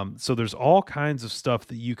 So there's all kinds of stuff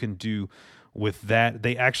that you can do with that.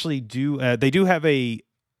 They actually do. They do have a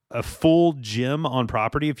full gym on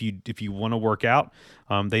property if you want to work out.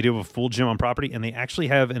 They do have a full gym on property, and they actually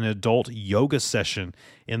have an adult yoga session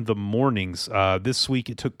in the mornings. This week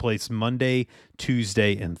it took place Monday,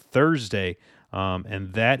 Tuesday, and Thursday,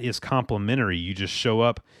 and that is complimentary. You just show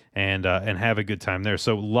up and have a good time there.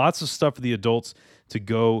 So lots of stuff for the adults to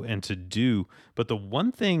go and to do. But the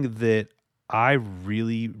one thing that I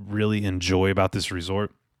really, really enjoy about this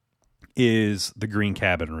resort is the green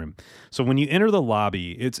cabin room. So when you enter the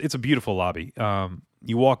lobby, it's a beautiful lobby.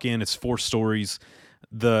 You walk in, it's 4 stories.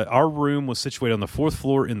 Our room was situated on the 4th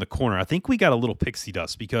floor in the corner. I think we got a little pixie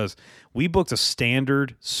dust because we booked a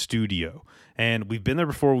standard studio, and we've been there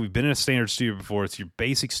before. We've been in a standard studio before. It's your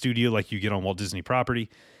basic studio like you get on Walt Disney property.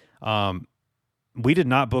 We did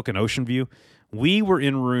not book an ocean view. We were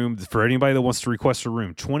in room, for anybody that wants to request a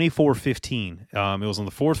room, 2415. It was on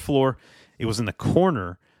the 4th floor. It was in the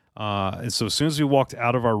corner. And so as soon as we walked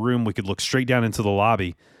out of our room, we could look straight down into the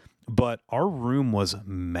lobby. But our room was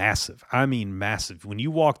massive. I mean, massive. When you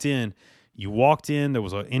walked in, there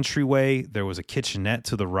was an entryway, there was a kitchenette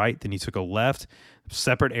to the right, then you took a left,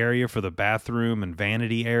 separate area for the bathroom and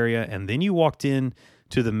vanity area, and then you walked in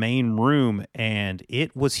to the main room, and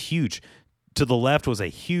it was huge. To the left was a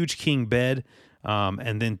huge king bed,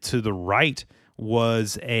 and then to the right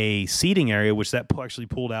was a seating area, which that actually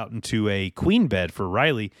pulled out into a queen bed for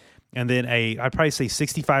Riley, and then I'd probably say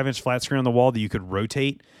 65-inch flat screen on the wall that you could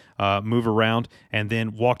rotate, move around, and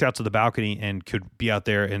then walked out to the balcony and could be out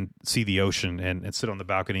there and see the ocean and sit on the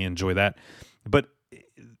balcony and enjoy that. But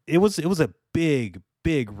it was a big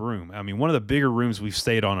room. I mean, one of the bigger rooms we've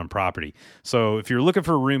stayed on property. So if you're looking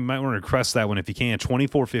for a room, you might want to request that one if you can,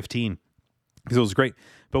 2415, because it was great.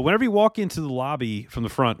 But whenever you walk into the lobby from the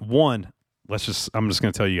front, I'm just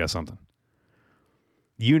going to tell you guys something.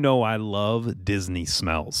 You know I love Disney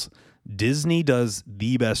smells. Disney does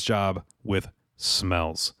the best job with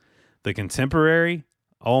smells. The Contemporary,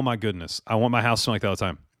 oh my goodness. I want my house to smell like that all the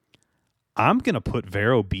time. I'm going to put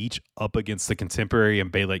Vero Beach up against the Contemporary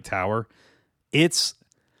and Bay Lake Tower. It's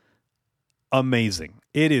amazing.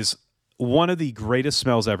 It is one of the greatest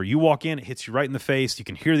smells ever. You walk in, it hits you right in the face. You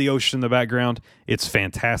can hear the ocean in the background. It's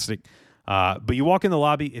fantastic. But you walk in the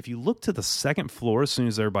lobby. If you look to the 2nd floor, as soon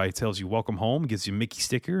as everybody tells you welcome home, gives you a Mickey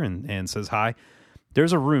sticker and says hi,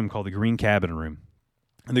 there's a room called the Green Cabin Room.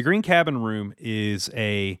 And the Green Cabin Room is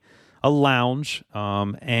a lounge,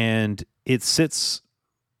 and it sits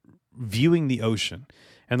viewing the ocean.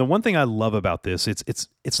 And the one thing I love about this,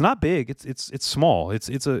 it's not big. It's small.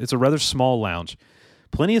 It's a rather small lounge.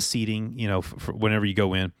 Plenty of seating, for whenever you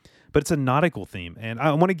go in. But it's a nautical theme. And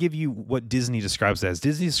I want to give you what Disney describes it as.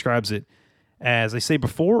 Disney describes it as, they say,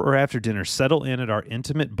 before or after dinner, settle in at our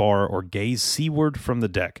intimate bar or gaze seaward from the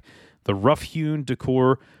deck. The rough-hewn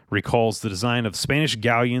decor recalls the design of Spanish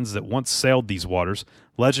galleons that once sailed these waters.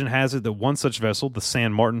 Legend has it that one such vessel, the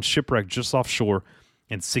San Martin, shipwrecked just offshore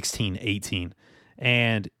in 1618.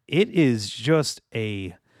 And it is just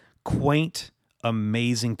a quaint,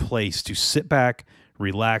 amazing place to sit back,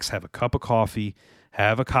 relax, have a cup of coffee,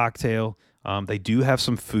 have a cocktail. They do have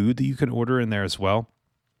some food that you can order in there as well.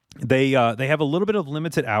 They have a little bit of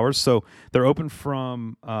limited hours, so they're open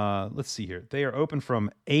from, let's see here. They are open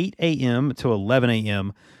from 8 a.m. to 11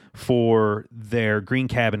 a.m. for their Green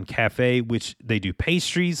Cabin Cafe, which they do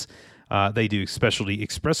pastries. They do specialty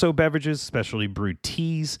espresso beverages, specialty brewed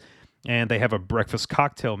teas, and they have a breakfast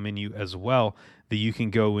cocktail menu as well that you can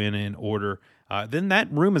go in and order. Then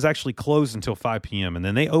that room is actually closed until 5 p.m., and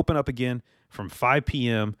then they open up again from 5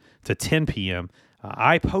 p.m. to 10 p.m.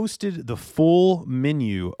 I posted the full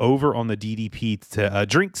menu over on the DDP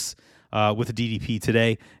drinks with the DDP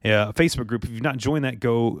today Facebook group. If you've not joined that,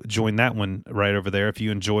 go join that one right over there. If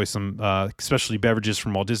you enjoy some specialty beverages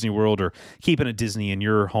from Walt Disney World or keeping it Disney in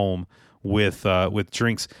your home with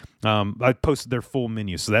drinks, I posted their full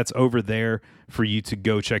menu, so that's over there for you to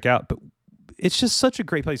go check out. But it's just such a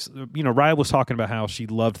great place. Raya was talking about how she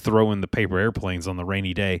loved throwing the paper airplanes on the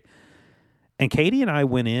rainy day. And Katie and I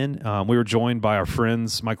went in. We were joined by our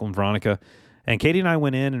friends, Michael and Veronica. And Katie and I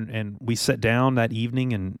went in and we sat down that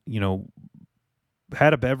evening and,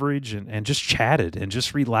 had a beverage and just chatted and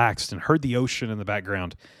just relaxed and heard the ocean in the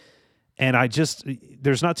background. And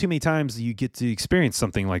there's not too many times that you get to experience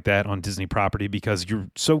something like that on Disney property because you're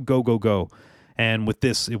so go, go, go. And with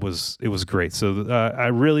this, it was great. So I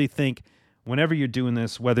really think whenever you're doing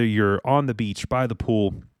this, whether you're on the beach, by the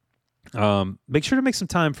pool, make sure to make some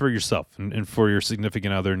time for yourself and for your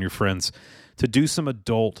significant other and your friends to do some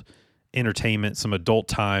adult entertainment, some adult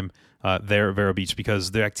time there at Vero Beach,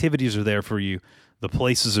 because the activities are there for you. The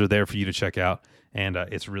places are there for you to check out, and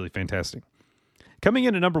it's really fantastic. Coming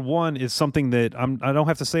in at number one is something that I don't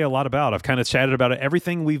have to say a lot about. I've kind of chatted about it.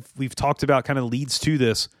 Everything we've talked about kind of leads to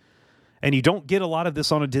this, and you don't get a lot of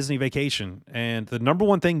this on a Disney vacation. And the number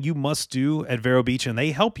one thing you must do at Vero Beach, and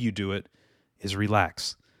they help you do it, is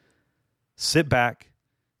relax. Sit back,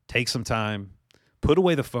 take some time, put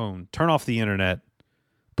away the phone, turn off the internet,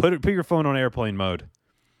 put your phone on airplane mode,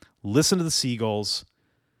 listen to the seagulls,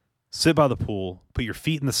 sit by the pool, put your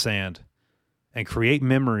feet in the sand, and create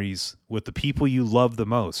memories with the people you love the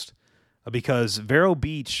most, because Vero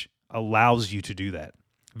Beach allows you to do that.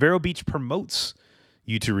 Vero Beach promotes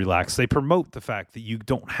you to relax. They promote the fact that you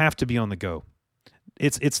don't have to be on the go.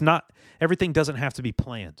 It's not, everything doesn't have to be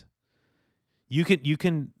planned. You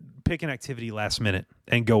can pick an activity last minute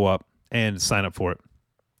and go up and sign up for it.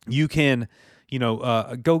 You can,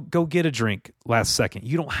 go get a drink last second.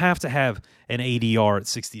 You don't have to have an ADR at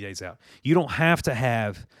 60 days out. You don't have to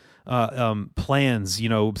have plans,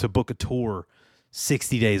 to book a tour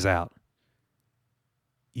 60 days out.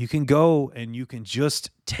 You can go and you can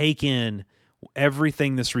just take in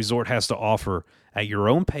everything this resort has to offer at your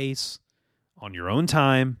own pace, on your own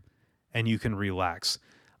time, and you can relax.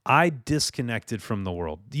 I disconnected from the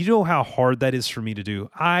world. You know how hard that is for me to do?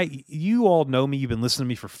 You all know me. You've been listening to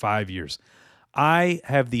me for 5 years. I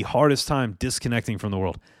have the hardest time disconnecting from the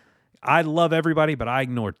world. I love everybody, but I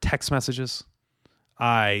ignore text messages.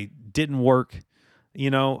 I didn't work.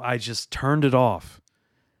 I just turned it off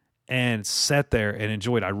and sat there and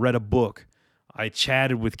enjoyed. I read a book. I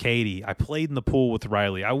chatted with Katie. I played in the pool with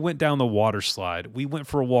Riley. I went down the water slide. We went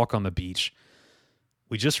for a walk on the beach.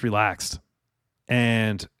 We just relaxed.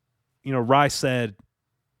 And, Rye said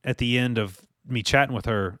at the end of me chatting with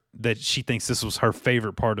her that she thinks this was her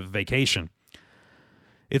favorite part of vacation.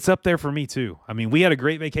 It's up there for me, too. I mean, we had a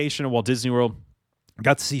great vacation at Walt Disney World.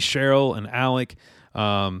 Got to see Cheryl and Alec.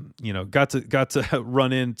 Got to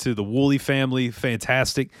run into the Woolley family.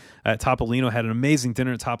 Fantastic. At Topolino. Had an amazing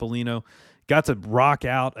dinner at Topolino. Got to rock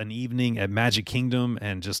out an evening at Magic Kingdom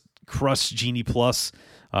and just crush Genie Plus.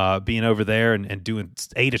 Being over there and doing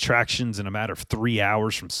 8 attractions in a matter of 3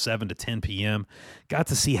 hours from 7 to 10 p.m. Got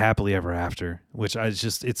to see Happily Ever After, which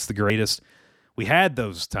it's the greatest. We had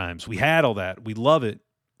those times. We had all that. We love it.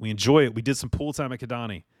 We enjoy it. We did some pool time at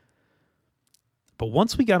Kidani. But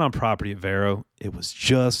once we got on property at Vero, it was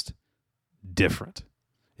just different.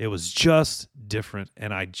 It was just different.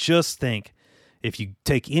 And I just think if you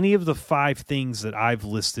take any of the 5 things that I've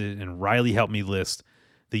listed and Riley helped me list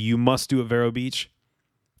that you must do at Vero Beach,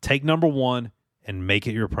 take number 1 and make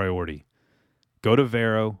it your priority. Go to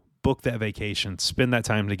Vero, book that vacation, spend that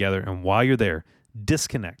time together, and while you're there,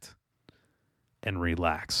 disconnect and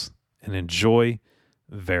relax and enjoy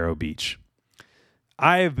Vero Beach.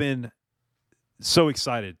 I have been so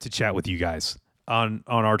excited to chat with you guys on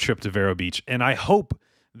our trip to Vero Beach, and I hope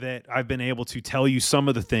that I've been able to tell you some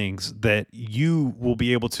of the things that you will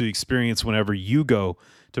be able to experience whenever you go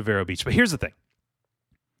to Vero Beach. But here's the thing.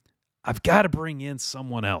 I've got to bring in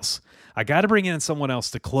someone else. I got to bring in someone else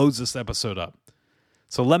to close this episode up.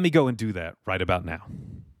 So let me go and do that right about now.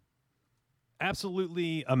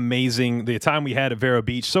 Absolutely amazing. The time we had at Vero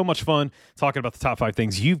Beach. So much fun talking about the top 5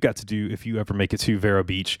 things you've got to do if you ever make it to Vero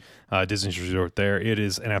Beach, Disney's resort there. It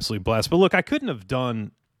is an absolute blast. But look, I couldn't have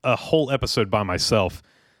done a whole episode by myself,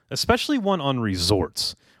 especially one on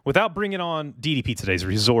resorts, without bringing on DDP Today's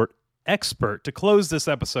resort expert to close this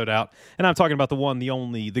episode out. And I'm talking about the one, the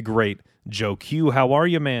only, the great Joe Q. How are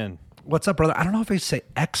you, man? What's up, brother? I don't know if I say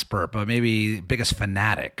expert, but maybe biggest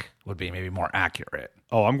fanatic would be maybe more accurate.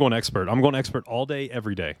 Oh, I'm going expert. I'm going expert all day,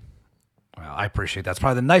 every day. Well, I appreciate that. It's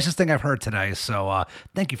probably the nicest thing I've heard today. So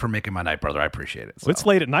thank you for making my night, brother. I appreciate it. So. Well, it's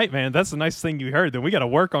late at night, man. That's the nice thing you heard. Then we got to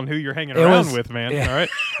work on who you're hanging around with, man. Yeah. All right.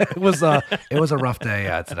 It was a rough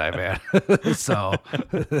day today, man. So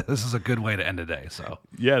this is a good way to end the day. So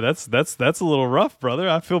yeah, that's a little rough, brother.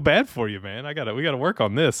 I feel bad for you, man. We got to work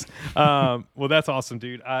on this. Well, that's awesome,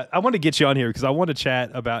 dude. I want to get you on here because I want to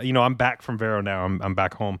chat about. I'm back from Vero now. I'm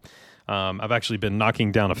back home. I've actually been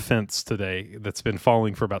knocking down a fence today that's been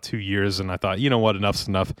falling for about 2 years, and I thought, you know what, enough's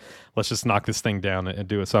enough. Let's just knock this thing down and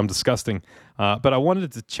do it. So I'm disgusting. But I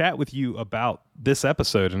wanted to chat with you about this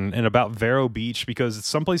episode and about Vero Beach because it's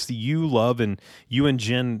someplace that you love, and you and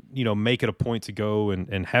Jen, make it a point to go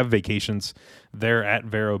and have vacations there at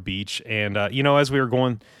Vero Beach. And, as we were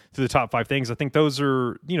going through the top 5 things, I think those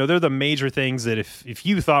are, they're the major things that if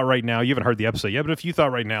you thought right now, you haven't heard the episode yet, but if you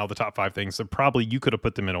thought right now the top 5 things, then probably you could have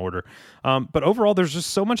put them in order. But overall, there's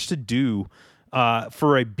just so much to do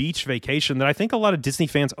for a beach vacation that I think a lot of Disney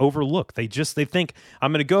fans overlook. They think,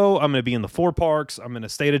 I'm going to be in the 4 parks, I'm going to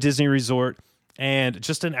stay at a Disney resort, and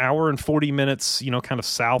just an hour and 40 minutes, kind of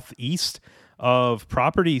southeast of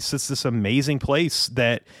property sits this amazing place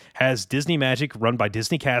that has Disney magic run by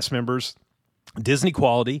Disney cast members, Disney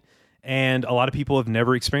quality, and a lot of people have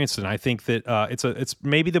never experienced it. And I think that it's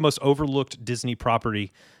maybe the most overlooked Disney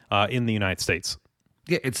property in the United States.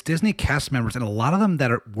 Yeah, it's Disney cast members, and a lot of them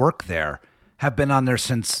that work there have been on there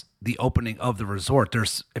since the opening of the resort.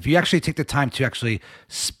 If you actually take the time to actually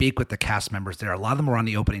speak with the cast members there, a lot of them are on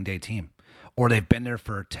the opening day team. Or they've been there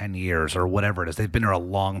for 10 years or whatever it is. They've been there a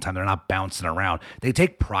long time. They're not bouncing around. They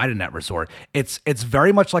take pride in that resort. It's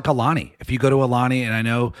very much like Alani. If you go to Alani, and I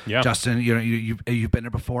know, Justin, you've been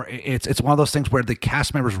there before, it's one of those things where the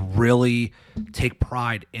cast members really take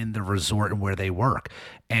pride in the resort and where they work.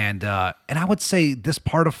 And I would say this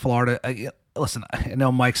part of Florida, listen, I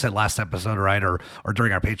know Mike said last episode, right, or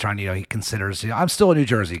during our Patreon, he considers, I'm still a New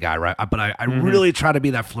Jersey guy, right? But I really try to be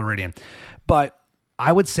that Floridian. But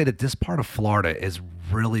I would say that this part of Florida is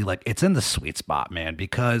really it's in the sweet spot, man,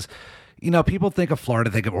 because, people think of Florida,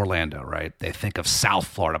 think of Orlando, right? They think of South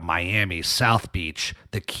Florida, Miami, South Beach,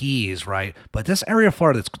 the Keys, right? But this area of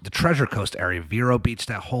Florida, it's the Treasure Coast area, Vero Beach,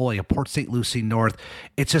 that whole Port St. Lucie North,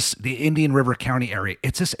 it's just the Indian River County area.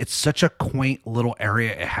 It's such a quaint little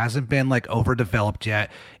area. It hasn't been overdeveloped yet.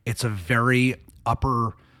 It's a very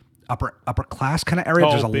upper class kind of area.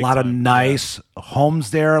 There's a lot of nice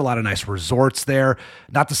homes there, a lot of nice resorts there.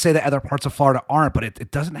 Not to say that other parts of Florida aren't, but it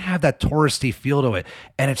doesn't have that touristy feel to it.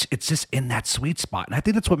 And it's just in that sweet spot. And I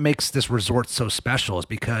think that's what makes this resort so special, is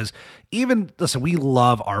because we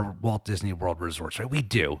love our Walt Disney World resorts, right? We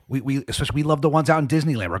do. We love the ones out in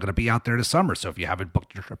Disneyland. We're going to be out there this summer. So if you haven't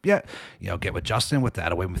booked your trip yet, get with Justin with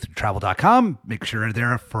thatawayWithTravel.com. Make sure you're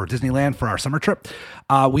there for Disneyland for our summer trip.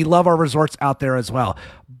 We love our resorts out there as well.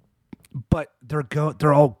 But they're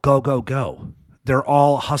all go. They're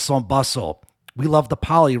all hustle and bustle. We love the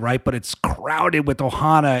Poly, right? But it's crowded with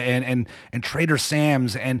Ohana and Trader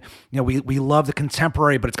Sam's, and we love the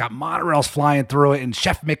Contemporary, but it's got monorails flying through it and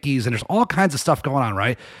Chef Mickey's, and there's all kinds of stuff going on,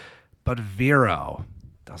 right? But Vero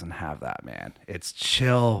doesn't have that, man. It's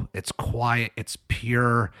chill, it's quiet, it's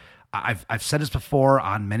pure. I've said this before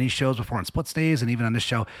on many shows before, on Split Stays and even on this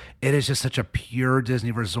show. It is just such a pure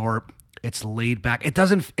Disney resort. It's laid back.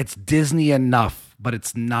 It's Disney enough, but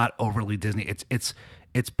it's not overly Disney.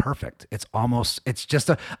 It's perfect. It's just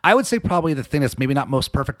I would say probably the thing that's maybe not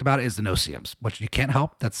most perfect about it is the no-see-ums, which you can't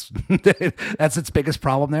help. That's that's its biggest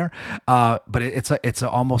problem there. But it's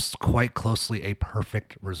almost quite closely a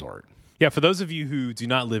perfect resort. Yeah, for those of you who do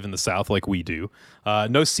not live in the South like we do,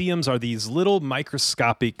 no-see-ums are these little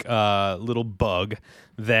microscopic little bug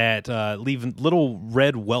that leave little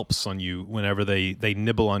red whelps on you whenever they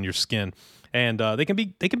nibble on your skin. And they can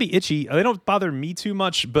be itchy. They don't bother me too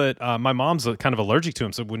much, but my mom's kind of allergic to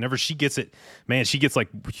them. So whenever she gets it, man, she gets like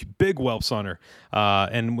big whelps on her.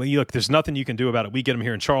 And when you look, there's nothing you can do about it. We get them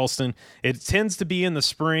here in Charleston. It tends to be in the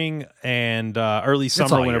spring and early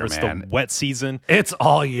summer whenever it's the wet season. It's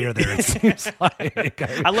all year there. It seems like.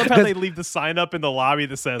 I love how they leave the sign up in the lobby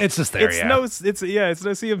that says it's just there. It's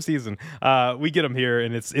no-see-um season. We get them here,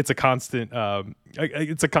 and it's a constant.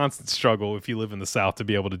 It's a constant struggle if you live in the South to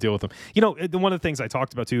be able to deal with them. You know, one of the things I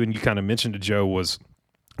talked about too, and you kind of mentioned to Joe, was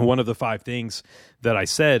one of the 5 things that I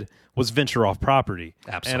said was venture off property.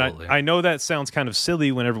 Absolutely. And I know that sounds kind of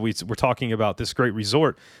silly whenever we're talking about this great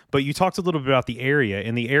resort, but you talked a little bit about the area.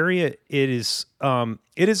 And the area, it is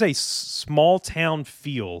a small town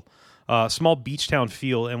feel. Small beach town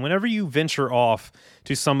feel, and whenever you venture off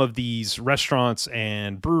to some of these restaurants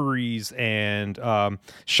and breweries and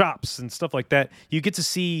shops and stuff like that, you get to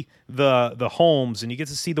see the homes and you get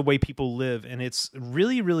to see the way people live, and it's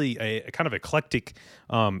really a kind of eclectic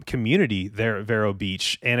community there at Vero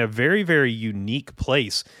Beach, and a very, very unique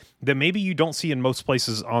place that maybe you don't see in most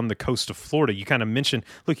places on the coast of Florida. You kind of mentioned,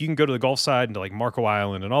 look, you can go to the Gulf side and to like Marco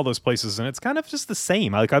Island and all those places, and it's kind of just the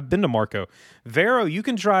same. I've been to Marco. Vero, you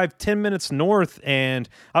can drive 10 minutes north, and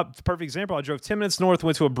perfect example, I drove 10 minutes north,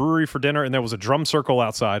 went to a brewery for dinner, and there was a drum circle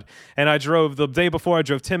outside. And I drove the day before, I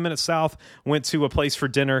drove 10 minutes south, went to a place for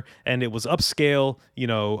dinner, and it was upscale,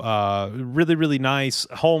 really, really nice.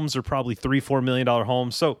 Homes are probably $3-4 million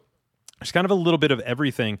homes. So there's kind of a little bit of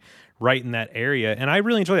everything right in that area, and I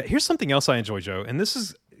really enjoy that. Here's something else I enjoy, Joe, and this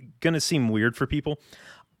is going to seem weird for people.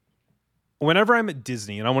 Whenever I'm at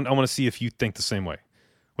Disney, and I want to see if you think the same way,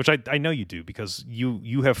 which I know you do because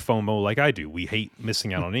you have FOMO like I do. We hate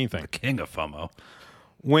missing out on anything. The king of FOMO.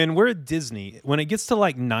 When we're at Disney, when it gets to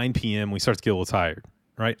like 9 p.m., we start to get a little tired,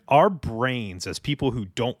 right? Our brains, as people who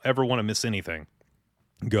don't ever want to miss anything,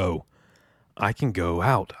 go, I can go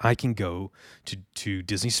out. I can go to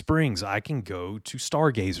Disney Springs. I can go to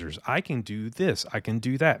Stargazers. I can do this. I can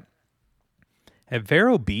do that. At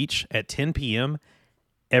Vero Beach at 10 p.m.,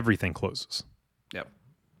 everything closes. Yep.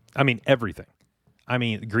 I mean, everything. I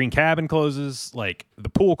mean, the Green Cabin closes, like the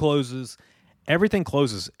pool closes, everything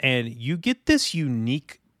closes. And you get this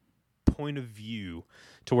unique point of view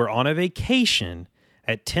to where on a vacation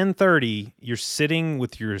at 10:30, you're sitting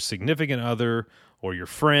with your significant other or your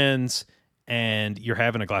friends, and you're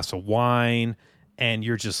having a glass of wine, and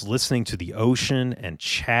you're just listening to the ocean and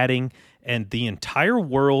chatting, and the entire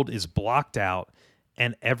world is blocked out,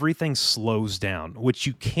 and everything slows down, which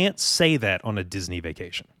you can't say that on a Disney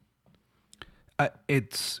vacation.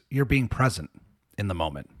 You're being present in the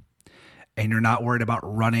moment, and you're not worried about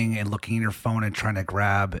running and looking at your phone and trying to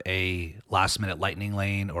grab a last-minute lightning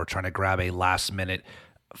lane or trying to grab a last-minute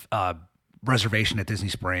reservation at Disney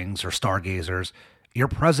Springs or Stargazers. You're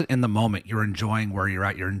present in the moment. You're enjoying where you're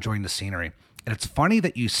at. You're enjoying the scenery. And it's funny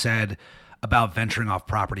that you said about venturing off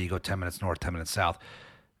property, you go 10 minutes north, 10 minutes south.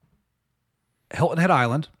 Hilton Head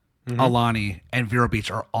Island, Alani, and Vero Beach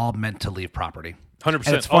are all meant to leave property. 100%.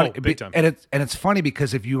 And it's funny, big time. And it's funny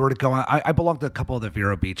because if you were to go on, I belong to a couple of the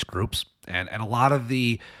Vero Beach groups, and a lot of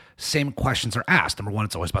the same questions are asked. Number one,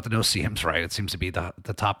 it's always about the no-see-ums, right? It seems to be the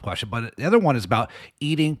top question. But the other one is about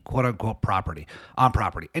eating, quote-unquote, on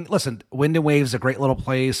property. And listen, Wind and Waves is a great little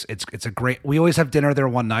place. It's a great – we always have dinner there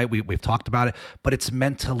one night. We've talked about it. But it's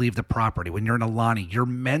meant to leave the property. When you're in Alani, you're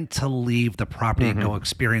meant to leave the property and go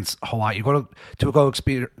experience Hawaii. You go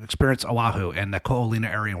experience Oahu and the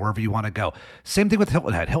Ko'olina area, wherever you want to go. Same thing with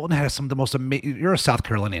Hilton Head. Hilton Head has some of the most amazing – you're a South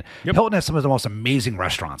Carolinian. Yep. Hilton has some of the most amazing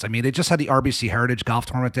restaurants. I mean, they just had the RBC Heritage Golf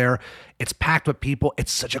Tournament there. It's packed with people.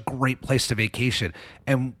 It's such a great place to vacation.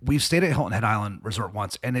 And we've stayed at Hilton Head Island Resort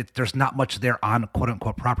once, and there's not much there on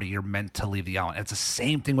quote-unquote property. You're meant to leave the island. And it's the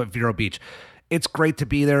same thing with Vero Beach. It's great to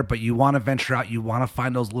be there, but you want to venture out. You want to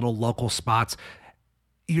find those little local spots.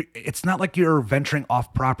 It's not like you're venturing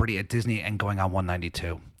off property at Disney and going on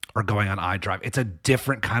 192 or going on iDrive. It's a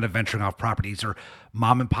different kind of venturing off property. These are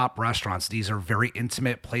mom and pop restaurants. These are very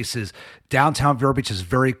intimate places. Downtown Vero Beach is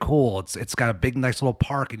very cool. It's got a big, nice little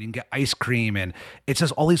park, and you can get ice cream, and it's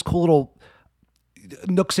just all these cool little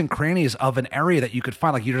nooks and crannies of an area that you could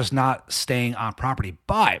find. Like, you're just not staying on property.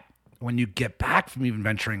 But when you get back from even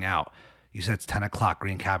venturing out, You said it's 10 o'clock.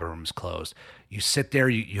 Green cabin room's closed. You sit there.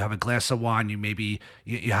 You have a glass of wine. You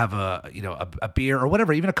have a beer or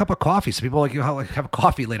whatever, even a cup of coffee. So people like you have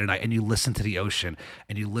coffee late at night, and you listen to the ocean,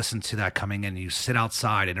 and you listen to that coming in. You sit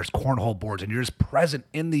outside, and there's cornhole boards, and you're just present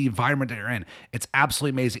in the environment that you're in. It's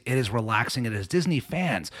absolutely amazing. It is relaxing. It is Disney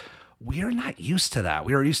fans. We are not used to that.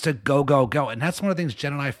 We are used to go, go, go. And that's one of the things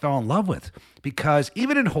Jen and I fell in love with, because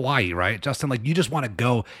even in Hawaii, right, Justin, like you just want to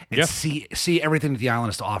go and see everything that the island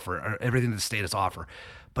has to offer, or everything that the state has to offer.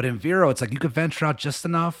 But in Vero, it's like you could venture out just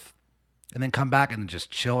enough and then come back and just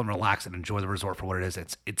chill and relax and enjoy the resort for what it is.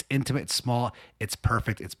 It's intimate, it's small, it's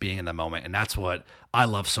perfect, it's being in the moment. And that's what I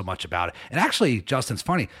love so much about it. And actually, Justin, it's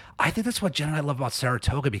funny. I think that's what Jen and I love about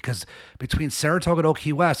Saratoga, because between Saratoga and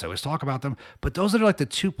Key West, I always talk about them, but those are like the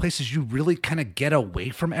two places you really kind of get away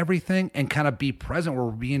from everything and kind of be present, where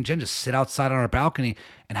me and Jen just sit outside on our balcony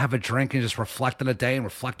and have a drink and just reflect on the day and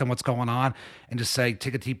reflect on what's going on and just say,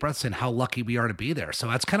 take a deep breath and how lucky we are to be there. So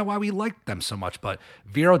that's kind of why we like them so much. But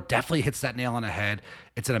Vero definitely hits that nail on the head.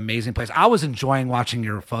 It's an amazing place. I was enjoying watching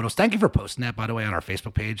your photos. Thank you for posting that, by the way, on our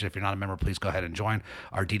Facebook page. If you're not a member, please go ahead and join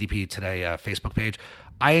our DDP Today Facebook page.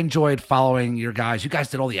 I enjoyed following your guys. You guys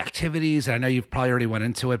did all the activities, and I know you've probably already went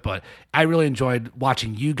into it, but I really enjoyed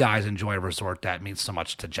watching you guys enjoy a resort that means so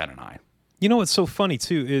much to Jen and I. You know what's so funny,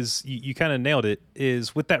 too, is you kind of nailed it,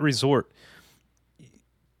 is with that resort,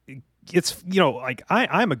 it's, like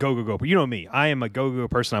I'm a go, but you know me. I am a go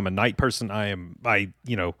person. I'm a night person. I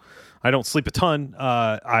don't sleep a ton.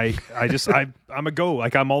 I'm a go.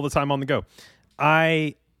 Like, I'm all the time on the go.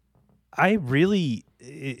 I really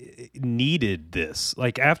needed this.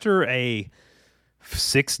 Like, after a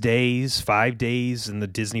 6 days, 5 days in the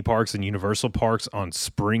Disney parks and Universal parks on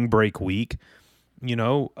spring break week,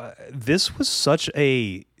 this was such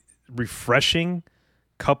a refreshing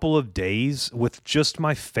couple of days with just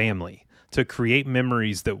my family to create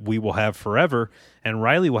memories that we will have forever and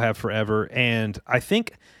Riley will have forever. And I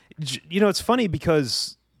think, it's funny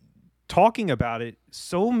because talking about it,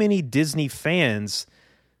 so many Disney fans,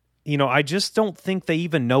 I just don't think they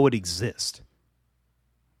even know it exists.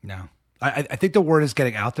 No. I think the word is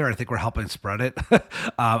getting out there. I think we're helping spread it.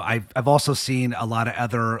 I've also seen a lot of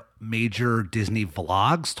other major Disney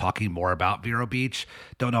vlogs talking more about Vero Beach.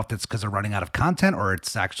 Don't know if that's because they're running out of content or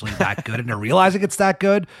it's actually that good and they're realizing it's that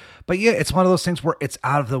good. But yeah, it's one of those things where it's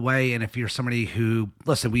out of the way. And if you're somebody who,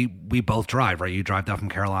 listen, we both drive, right? You drive down from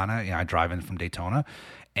Carolina. I drive in from Daytona.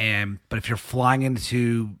 But if you're flying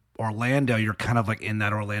into Orlando, you're kind of like in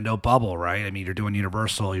that Orlando bubble, right? I mean, you're doing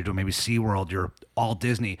Universal, you're doing maybe SeaWorld, you're all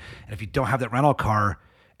Disney. And if you don't have that rental car,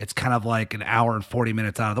 it's kind of like an hour and 40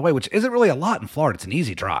 minutes out of the way, which isn't really a lot in Florida. It's an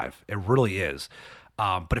easy drive. It really is.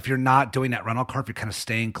 But if you're not doing that rental car, if you're kind of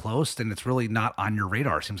staying close, then it's really not on your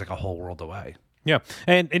radar. It seems like a whole world away. Yeah.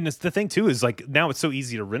 And the thing, too, is like now it's so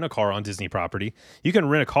easy to rent a car on Disney property. You can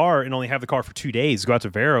rent a car and only have the car for 2 days, go out to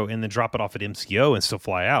Vero, and then drop it off at MCO and still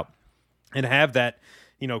fly out and have that,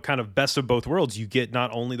 kind of best of both worlds. You get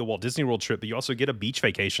not only the Walt Disney World trip, but you also get a beach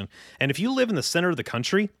vacation. And if you live in the center of the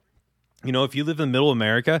country, if you live in middle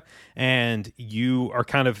America and you are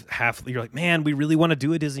kind of you're like, man, we really want to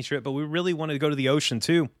do a Disney trip, but we really want to go to the ocean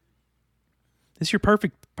too. This is your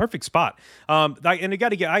perfect spot. And I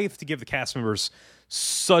have to give the cast members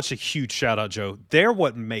such a huge shout out, Joe. They're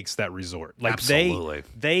what makes that resort. Like, absolutely.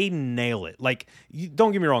 They nail it. Like,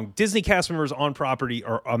 don't get me wrong, Disney cast members on property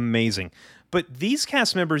are amazing. But these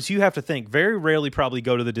cast members, you have to think, very rarely probably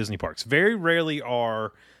go to the Disney parks. Very rarely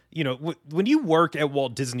are, when you work at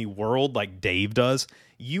Walt Disney World like Dave does,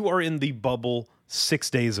 you are in the bubble 6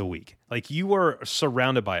 days a week. Like, you are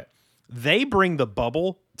surrounded by it. They bring the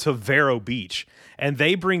bubble to Vero Beach, and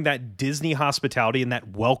they bring that Disney hospitality and that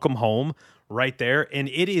welcome home right there, and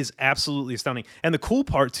it is absolutely astounding. And the cool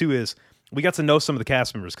part, too, is we got to know some of the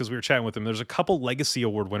cast members because we were chatting with them. There's a couple Legacy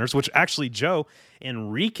Award winners, which actually Joe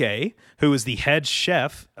Enrique, who is the head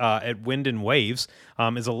chef at Wind and Waves,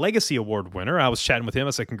 is a Legacy Award winner. I was chatting with him.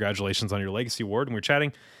 I said, congratulations on your Legacy Award. And we were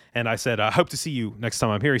chatting, and I said, I hope to see you next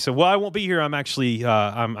time I'm here. He said, well, I won't be here. I'm actually,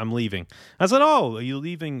 I'm leaving. I said, oh, are you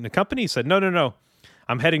leaving the company? He said, no.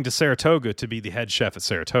 I'm heading to Saratoga to be the head chef at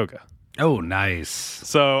Saratoga. Oh, nice.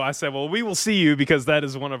 So I said, well, we will see you because that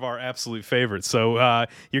is one of our absolute favorites. So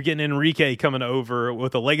you're getting Enrique coming over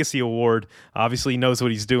with a Legacy Award. Obviously, he knows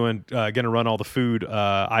what he's doing. Going to run all the food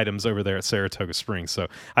items over there at Saratoga Springs. So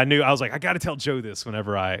I was like, I got to tell Joe this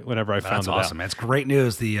whenever I found it out. That's awesome. That's great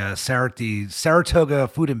news. The Saratoga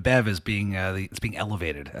Food and Bev is being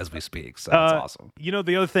elevated as we speak. So that's awesome.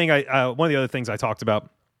 The other thing one of the other things I talked about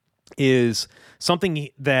is something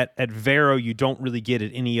that at Vero you don't really get at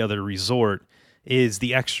any other resort is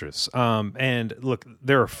the extras. And look,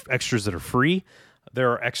 there are extras that are free.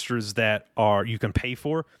 There are extras that are you can pay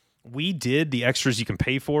for. We did the extras you can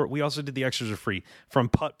pay for. We also did the extras are free, from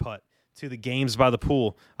putt-putt to the games by the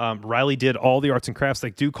pool. Riley did all the arts and crafts.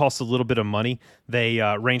 They do cost a little bit of money. They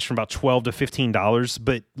range from about $12 to $15.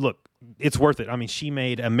 But look, it's worth it. I mean, she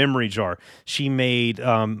made a memory jar. She made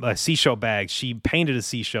a seashell bag. She painted a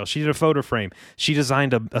seashell. She did a photo frame. She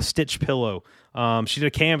designed a stitch pillow. She did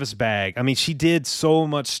a canvas bag. I mean, she did so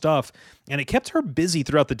much stuff, and it kept her busy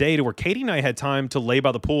throughout the day to where Katie and I had time to lay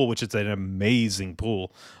by the pool, which is an amazing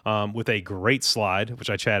pool with a great slide, which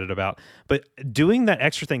I chatted about. But doing that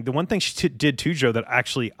extra thing, the one thing she did too, Joe, that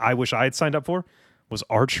actually I wish I had signed up for was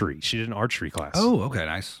archery. She did an archery class. Oh, okay,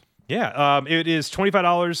 nice. Yeah, it is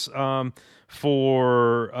 $25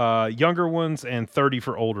 for younger ones and $30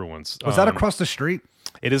 for older ones. Was that across the street?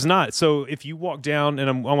 It is not. So if you walk down, and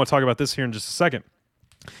I want to talk about this here in just a second.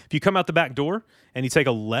 If you come out the back door and you take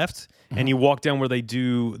a left and you walk down where they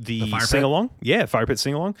do the sing along, fire pit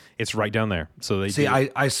sing along, it's right down there. So they see.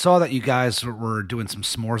 I saw that you guys were doing some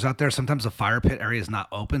s'mores out there. Sometimes the fire pit area is not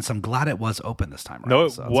open, so I'm glad it was open this time. Right? No,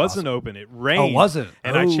 it so wasn't open. It rained. Oh, was it?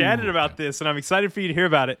 And I chatted about this, and I'm excited for you to hear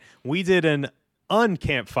about it. We did an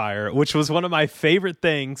uncampfire, which was one of my favorite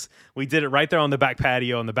things. We did it right there on the back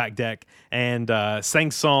patio, on the back deck, and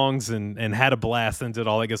sang songs and had a blast and did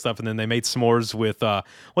all that good stuff. And then they made s'mores with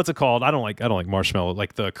what's it called? I don't like marshmallow,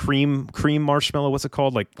 like the cream marshmallow. What's it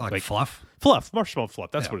called? Like fluff, marshmallow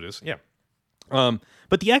fluff. That's what it is. Yeah.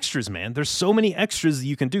 But the extras, man, there's so many extras that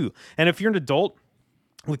you can do. And if you're an adult,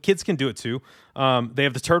 well, kids can do it too. They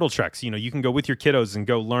have the turtle treks. You know, you can go with your kiddos and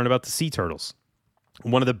go learn about the sea turtles.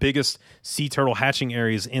 One of the biggest sea turtle hatching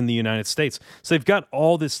areas in the United States. So they've got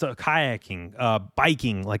all this stuff, kayaking,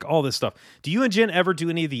 biking, like all this stuff. Do you and Jen ever do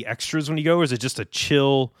any of the extras when you go, or is it just a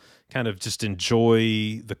chill, kind of just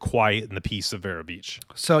enjoy the quiet and the peace of Vero Beach?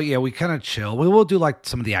 So yeah, we kind of chill. We will do like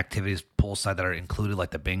some of the activities poolside that are included,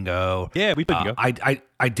 like the bingo. Yeah, we played bingo.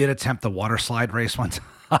 I did attempt the water slide race one time.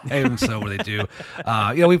 So what they do,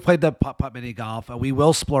 we played the putt mini golf. We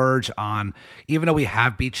will splurge on, even though we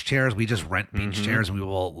have beach chairs, we just rent beach chairs and we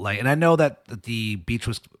will lay. And I know that the beach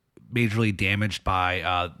was majorly damaged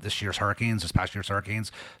by this past year's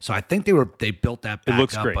hurricanes. So I think they built that back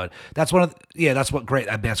looks up. great. But that's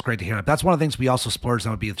that's great to hear. That's one of the things we also splurged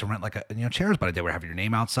on would be to rent like chairs by the day where have your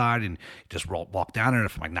name outside and just walk down there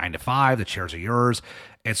from like 9 to 5. The chairs are yours.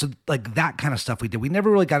 And so like that kind of stuff we did. We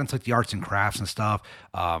never really got into like the arts and crafts and stuff.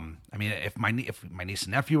 I mean, if my niece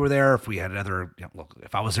and nephew were there, if we had another,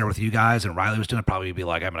 if I was there with you guys and Riley was doing it, probably would be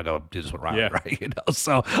like, I'm gonna go do this with Riley, right?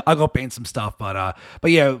 So I'll go paint some stuff. But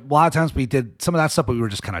yeah, a lot of times we did some of that stuff, but we were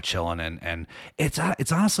just kind of chilling. And it's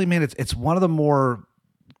honestly, man, it's one of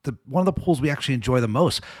one of the pools we actually enjoy the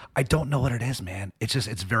most. I don't know what it is, man. It's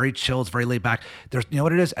very chill. It's very laid back. There's, you know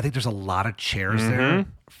what it is? I think there's a lot of chairs there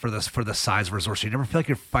for the size of resort. So you never feel like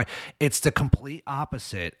you're fighting. It's the complete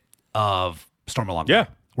opposite of Stormalong Bay. Yeah.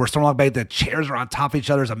 Where Stormalong Bay, the chairs are on top of each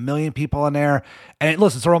other. There's a million people in there. And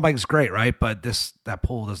listen, Stormalong Bay is great, right? But that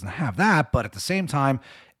pool doesn't have that. But at the same time,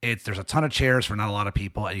 there's a ton of chairs for not a lot of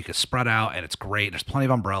people, and you can spread out, and it's great. There's plenty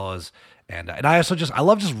of umbrellas. And I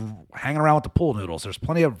love just hanging around with the pool noodles. There's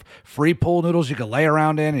plenty of free pool noodles you can lay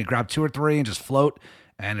around in, and you grab 2 or 3 and just float,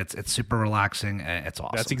 and it's super relaxing, and it's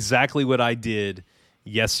awesome. That's exactly what I did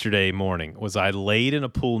yesterday morning. Was I laid in a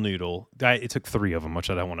pool noodle? It took 3 of them, which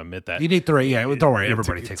I don't want to admit that. You need 3, yeah. Don't worry,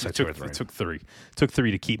 everybody takes like 2 or 3. It took 3. It took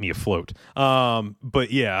 3 to keep me afloat. But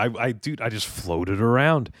yeah, I just floated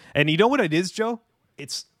around. And you know what it is, Joe?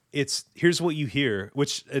 It's here's what you hear,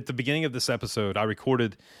 which at the beginning of this episode, I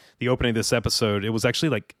recorded the opening of this episode. It was actually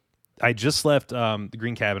like I just left the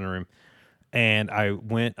green cabin room and I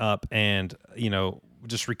went up and,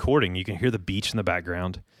 just recording. You can hear the beach in the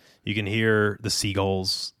background. You can hear the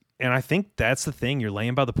seagulls. And I think that's the thing. You're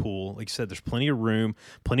laying by the pool. Like you said, there's plenty of room,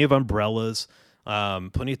 plenty of umbrellas,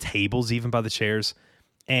 plenty of tables even by the chairs,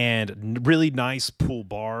 and really nice pool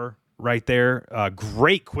bar right there.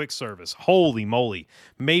 Great quick service. Holy moly.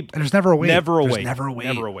 And there's never a wait. Never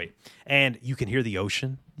a wait. And you can hear the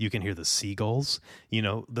ocean. You can hear the seagulls.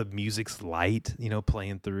 The music's light,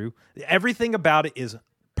 playing through. Everything about it is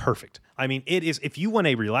perfect. I mean, it is. If you want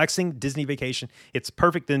a relaxing Disney vacation, it's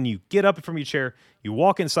perfect. Then you get up from your chair, you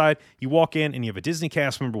walk inside, you walk in, and you have a Disney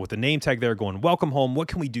cast member with a name tag there going, "Welcome home. What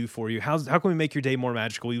can we do for you? How can we make your day more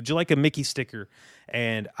magical? Would you like a Mickey sticker?"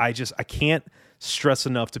 And I can't stress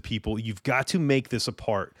enough to people, you've got to make this a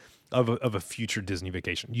part of a future Disney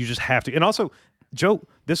vacation. You just have to. And also, Joe,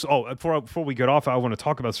 before we get off, I want to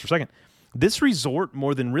talk about this for a second. This resort,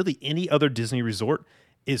 more than really any other Disney resort,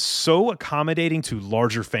 is so accommodating to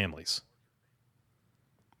larger families.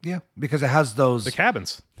 Yeah, because it has those The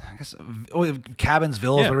cabins. I guess cabins,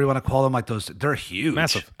 villas, whatever you want to call them, like those. They're huge,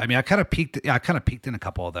 Massive. I mean, I kind of peeked. Yeah, I kind of peeked in a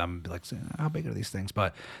couple of them. Like, how big are these things?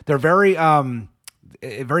 But they're very, I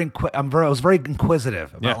was very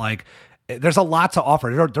inquisitive about like. There's a lot to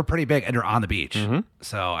offer. They're pretty big and they're on the beach.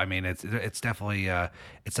 So I mean, it's definitely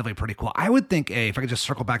pretty cool. I would think if I could just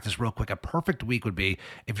circle back this real quick, a perfect week would be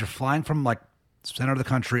if you're flying from like center of the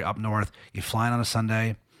country up north. You fly in on a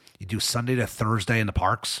Sunday. You do Sunday to Thursday in the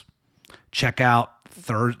parks. Check out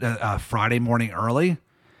Friday morning early.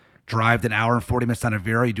 Drive an hour and 40 minutes down to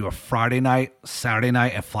Vero. You do a Friday night, Saturday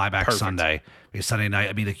night, and fly back Sunday. Because Sunday night,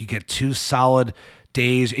 I mean, like you get 2 solid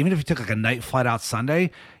days. Even if you took like a night flight out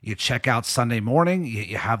Sunday, you check out Sunday morning.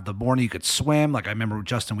 You have the morning you could swim. Like I remember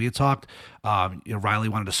Justin, we had talked. Riley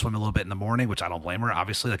wanted to swim a little bit in the morning, which I don't blame her.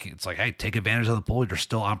 Obviously, like it's like, hey, take advantage of the pool. You're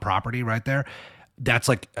still on property right there. That's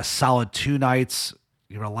like a solid 2 nights.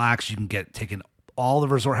 You relax. You can get taken. All the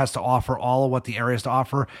resort has to offer, all of what the area has to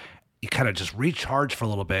offer. You kind of just recharge for a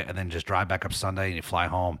little bit and then just drive back up Sunday and you fly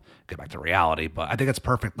home, get back to reality. But I think it's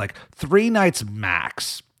perfect. Like 3 nights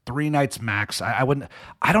max. 3 nights max. I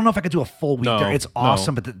don't know if I could do a full week there. It's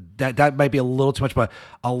awesome, but that might be a little too much. But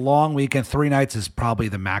a long weekend, 3 nights is probably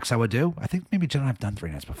the max I would do. I think maybe Jen and I have done 3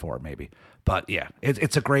 nights before, maybe. But yeah,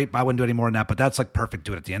 it's a great. I wouldn't do any more than that. But that's like perfect.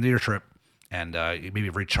 Do it at the end of your trip and you maybe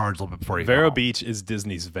recharge a little bit before you go Vero home. Beach is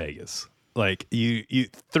Disney's Vegas. Like you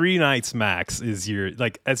 3 nights max is your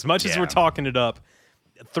like as much as we're talking it up.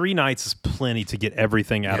 3 nights is plenty to get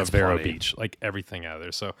everything out of Vero Beach, like everything out of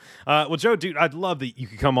there. So, well, Joe, dude, I'd love that you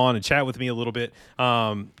could come on and chat with me a little bit.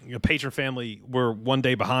 Patron family, we're 1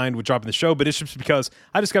 day behind with dropping the show, but it's just because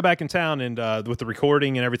I just got back in town and with the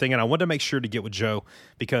recording and everything, and I wanted to make sure to get with Joe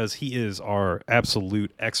because he is our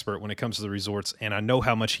absolute expert when it comes to the resorts, and I know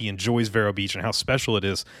how much he enjoys Vero Beach and how special it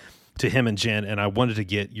is to him and Jen, and I wanted to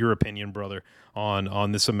get your opinion, brother,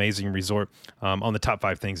 on this amazing resort, on the top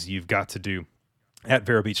 5 things you've got to do at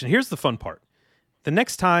Vero Beach. And here's the fun part. The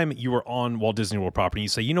next time you are on Walt Disney World property, you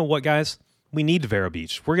say, you know what, guys? We need Vero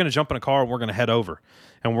Beach. We're going to jump in a car and we're going to head over.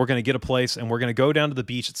 And we're going to get a place and we're going to go down to the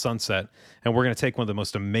beach at sunset and we're going to take one of the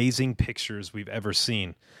most amazing pictures we've ever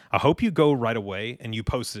seen. I hope you go right away and you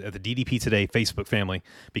post it at the DDP Today Facebook family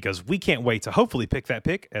because we can't wait to hopefully pick that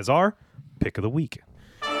pick as our pick of the week.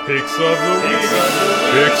 Picks of the week.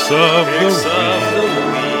 Picks of the week.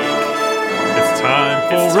 It's time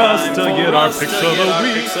for us to get our picks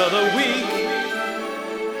of the week.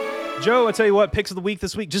 Joe, I tell you what, picks of the week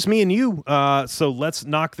this week, just me and you. So let's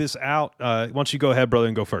knock this out. Why don't you go ahead, brother,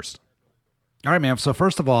 and go first? All right, man. So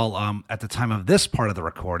first of all, at the time of this part of the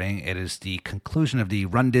recording, it is the conclusion of the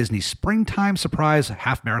Run Disney Springtime Surprise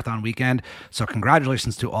Half Marathon Weekend. So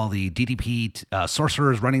congratulations to all the DDP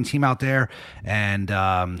Sorcerers running team out there and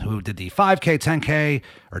who did the 5K, 10K,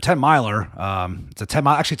 or 10-miler. It's a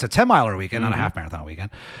 10-mile. Actually, it's a 10-miler weekend, not a half marathon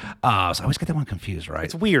weekend. So I always get that one confused, right?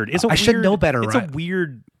 It's weird. I should know better, it's right? It's a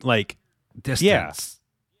weird, like, distance. Yeah.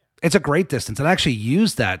 It's a great distance. And I actually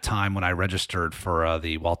used that time when I registered for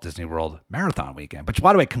the Walt Disney World Marathon weekend. But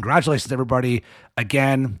by the way, congratulations to everybody.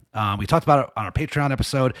 Again, we talked about it on our Patreon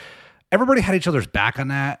episode. Everybody had each other's back on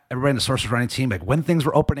that. Everybody in the Sorcerers running team, like when things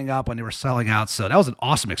were opening up, when they were selling out. So that was an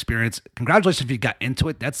awesome experience. Congratulations if you got into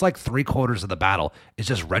it. That's like 3/4 of the battle is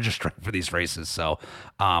just registering for these races. So,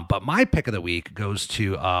 but my pick of the week goes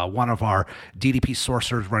to one of our DDP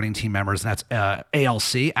Sorcerers running team members, and that's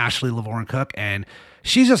ALC, Ashley Lavorne Cook. And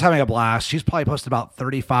she's just having a blast. She's probably posted about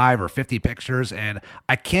 35 or 50 pictures, and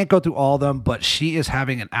I can't go through all of them, but she is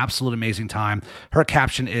having an absolute amazing time. Her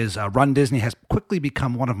caption is, Run Disney has quickly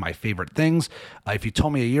become one of my favorite things. If you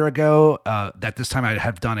told me a year ago that this time I'd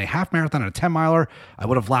have done a half marathon and a 10-miler, I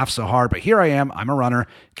would have laughed so hard, but here I am. I'm a runner.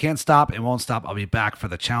 Can't stop and won't stop. I'll be back for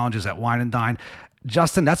the challenges at Wine and Dine.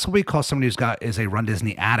 Justin, that's what we call somebody is a Run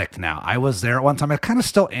Disney addict now. I was there at one time. I kind of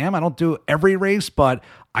still am. I don't do every race, but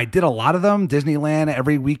I did a lot of them. Disneyland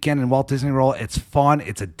every weekend in Walt Disney World. It's fun.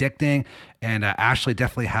 It's addicting. And Ashley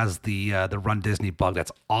definitely has the Run Disney bug.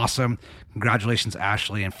 That's awesome. Congratulations,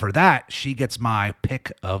 Ashley. And for that, she gets my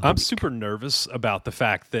pick of the week. I'm super nervous about the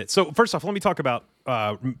fact that... So first off, let me talk about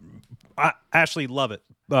Ashley. Love it.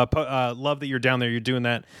 Love that you're down there. You're doing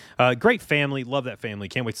that. Great family. Love that family.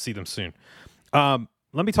 Can't wait to see them soon.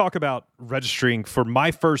 Let me talk about registering for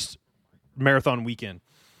my first marathon weekend.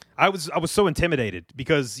 I was so intimidated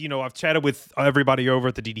because, you know, I've chatted with everybody over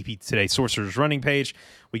at the DDP Today Sorcerers running page.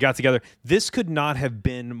 We got together. This could not have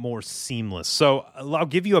been more seamless. So I'll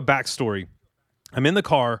give you a backstory. I'm in the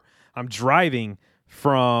car. I'm driving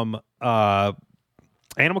from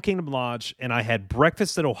Animal Kingdom Lodge, and I had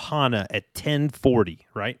breakfast at Ohana at 10:40,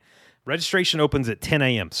 right? Registration opens at 10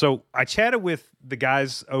 a.m. So I chatted with the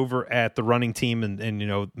guys over at the running team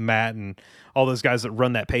and Matt and all those guys that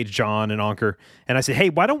run that page, John and Anker. And I said, hey,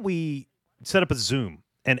 why don't we set up a Zoom?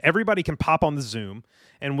 And everybody can pop on the Zoom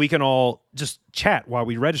and we can all just chat while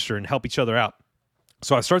we register and help each other out.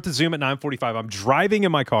 So I start the Zoom at 9:45. I'm driving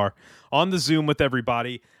in my car on the Zoom with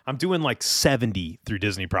everybody. I'm doing like 70 through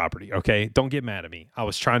Disney property, okay? Don't get mad at me. I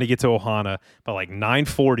was trying to get to Ohana by like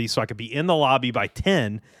 9:40 so I could be in the lobby by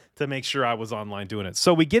 10 to make sure I was online doing it.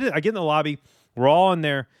 So I get in the lobby. We're all in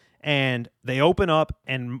there, and they open up,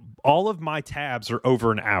 and all of my tabs are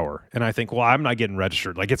over an hour. And I think, well, I'm not getting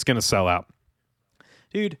registered. Like, it's going to sell out.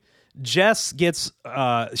 Dude, Jess gets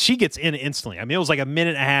in instantly. I mean, it was like a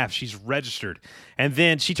minute and a half. She's registered. And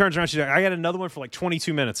then she turns around. She's like, I got another one for like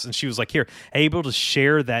 22 minutes. And she was like, here, able to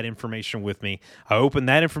share that information with me. I opened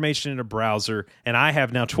that information in a browser, and I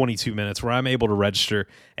have now 22 minutes where I'm able to register.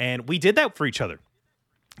 And we did that for each other.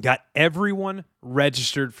 Got everyone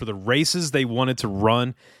registered for the races they wanted to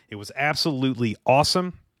run. It was absolutely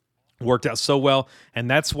awesome. Worked out so well, and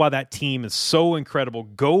that's why that team is so incredible.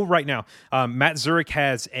 Go right now. Matt Zurich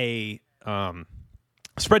has a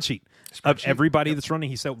spreadsheet of everybody that's running.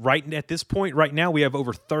 He said right at this point, right now, we have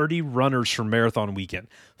over 30 runners for Marathon Weekend.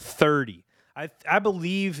 30. I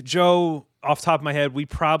believe, Joe, off the top of my head, we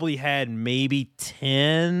probably had maybe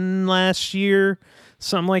 10 last year,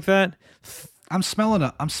 something like that. I'm smelling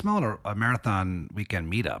a marathon weekend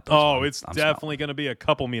meetup. Oh, it's definitely going to be a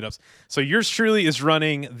couple meetups. So yours truly is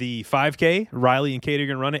running the 5K. Riley and Kate are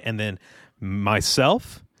going to run it. And then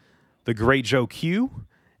myself, the great Joe Q,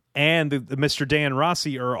 and the Mr. Dan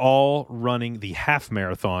Rossi are all running the half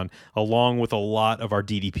marathon along with a lot of our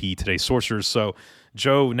DDP Today Sorcerers. So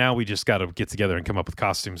Joe, now we just got to get together and come up with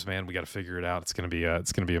costumes, man. We got to figure it out. It's gonna be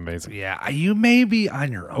amazing. Yeah, you may be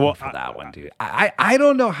on your own for that one, dude. I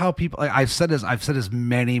don't know how people. Like, I've said this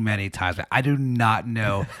many times. But I do not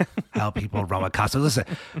know how people run with costumes. Listen,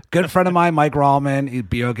 good friend of mine, Mike Rallman,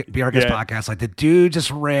 BRGS podcast. Like, the dude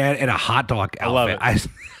just ran in a hot dog outfit. I love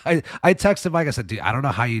it. I texted Mike. I said, dude, I don't know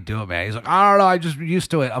how you do it, man. He's like, I don't know. I just used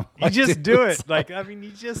to it. I'm like, you just do it. Like, I mean,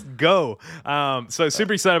 you just go. So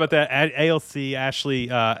super excited about that. ALC Ashley,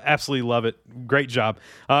 absolutely love it. Great job.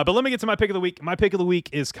 But let me get to my pick of the week. My pick of the week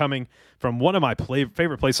is coming from one of my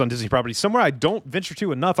favorite places on Disney property, somewhere I don't venture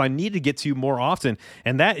to enough. I need to get to more often,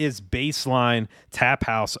 and that is Baseline Tap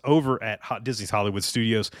House over at Disney's Hollywood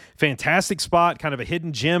Studios. Fantastic spot, kind of a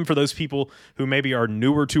hidden gem for those people who maybe are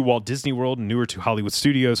newer to Walt Disney World and newer to Hollywood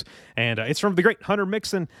Studios. And it's from the great Hunter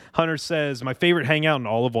Mixon. Hunter says, my favorite hangout in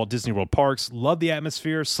all of Walt Disney World parks. Love the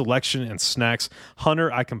atmosphere, selection, and snacks.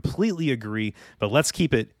 Hunter, I completely agree, but let's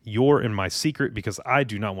keep it your and my secret because I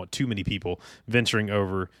do not want too many people venturing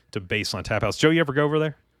over to Baseline Tap House. Joe, you ever go over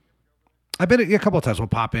there? I've been a couple of times. We'll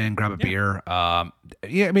pop in, grab a beer. I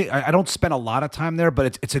mean, I don't spend a lot of time there,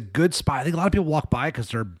 but it's a good spot. I think a lot of people walk by because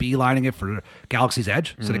they're beelining it for Galaxy's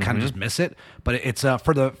Edge, so they kind of just miss it. But it's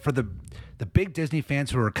for the big Disney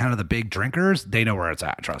fans who are kind of the big drinkers. They know where it's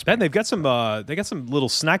at. Trust me. And they've got some little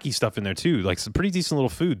snacky stuff in there too, like some pretty decent little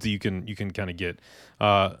food that you can kind of get.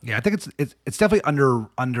 I think it's definitely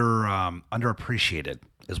underappreciated.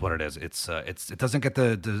 Is what it is. It doesn't get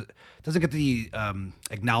the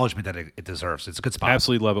acknowledgement that it deserves. It's a good spot.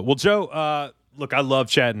 Absolutely love it. Well, Joe, look, I love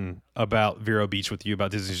chatting about Vero Beach with you,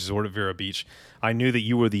 about Disney's Resort at Vero Beach. I knew that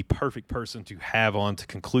you were the perfect person to have on to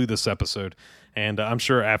conclude this episode. And I'm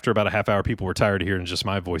sure after about a half hour, people were tired of hearing just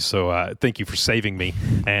my voice. So thank you for saving me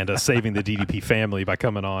and saving the DDP family by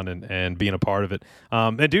coming on and being a part of it.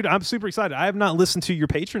 And dude, I'm super excited. I have not listened to your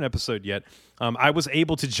Patreon episode yet. I was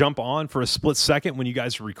able to jump on for a split second when you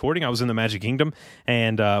guys were recording. I was in the Magic Kingdom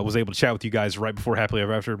and was able to chat with you guys right before Happily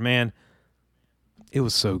Ever After. Man, it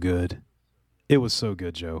was so good. It was so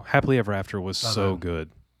good, Joe. Happily Ever After was so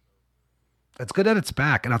good. It's good that it's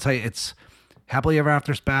back. And I'll tell you, it's Happily Ever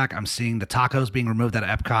After's back. I'm seeing the tacos being removed out of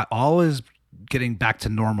Epcot. All is getting back to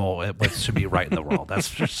normal. What should be right in the world. That's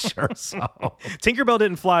for sure. So Tinkerbell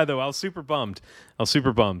didn't fly, though. I was super bummed.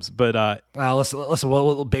 But listen.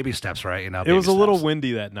 Well, baby steps, right? It was a little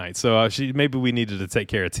windy that night, so maybe we needed to take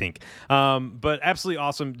care of Tink. But absolutely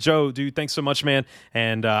awesome, Joe. Dude, thanks so much, man.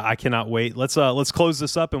 And I cannot wait. Let's close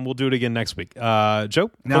this up, and we'll do it again next week.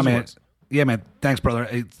 Joe, no, man. Yeah, man. Thanks,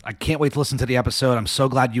 brother. I can't wait to listen to the episode. I'm so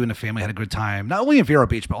glad you and the family had a good time, not only in Vero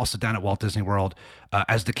Beach, but also down at Walt Disney World.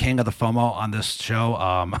 As the king of the FOMO on this show,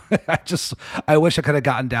 I wish I could have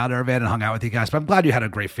gotten down there, man, and hung out with you guys. But I'm glad you had a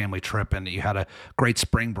great family trip and that you had a great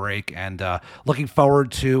spring break. And looking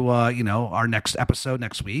forward to our next episode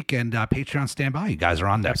next week. And Patreon standby. You guys are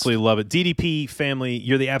on next. Absolutely love it. DDP family,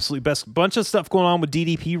 you're the absolute best. Bunch of stuff going on with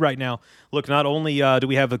DDP right now. Look, not only do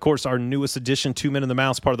we have, of course, our newest edition, Two Men and the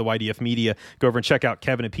Mouse, part of the YDF Media. Go over and check out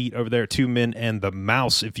Kevin and Pete over there, Two Men and the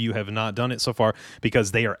Mouse, if you have not done it so far,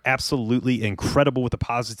 because they are absolutely incredible with the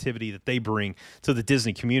positivity that they bring to the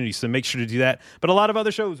Disney community. So make sure to do that. But a lot of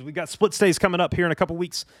other shows. We've got Split Stays coming up here in a couple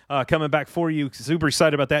weeks, coming back for you. Super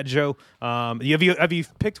excited about that, Joe. Have you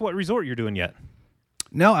picked what resort you're doing yet?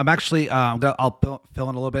 No, I'm actually, I'll fill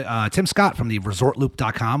in a little bit. Tim Scott from the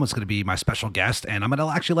resortloop.com is going to be my special guest, and I'm going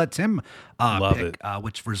to actually let Tim pick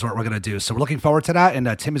which resort we're going to do. So we're looking forward to that,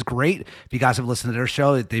 and Tim is great. If you guys have listened to their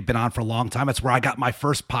show, they've been on for a long time. That's where I got my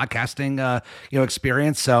first podcasting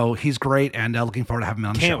experience, so he's great, and looking forward to having him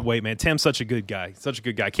on the show. Can't wait, man. Tim's such a good guy.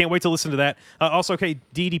 Can't wait to listen to that. Also, okay,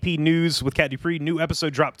 DDP News with Kat Dupree. New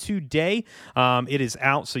episode dropped today. It is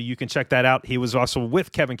out, so you can check that out. He was also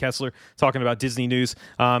with Kevin Kessler talking about Disney news.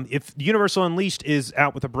 If Universal Unleashed is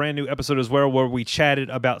out with a brand new episode as well, where we chatted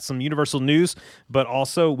about some Universal news, but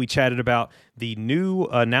also we chatted about the new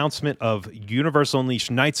announcement of Universal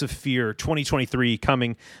Unleashed Nights of Fear 2023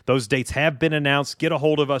 coming. Those dates have been announced. Get a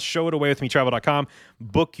hold of us, showitawayWithMeTravel.com.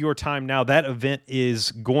 Book your time now. That event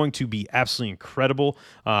is going to be absolutely incredible.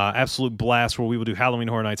 Absolute blast, where we will do Halloween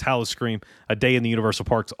Horror Nights, Howl-O-Scream, a day in the Universal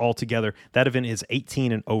Parks all together. That event is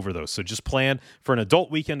 18 and over, though. So just plan for an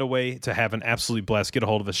adult weekend away to have an absolute blast. Get a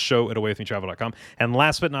hold of us, showitawayWithMeTravel.com. And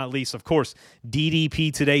last but not least, of course,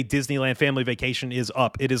 DDP Today, Disneyland Family Vacation is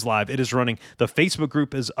up. It is live. It is running. The Facebook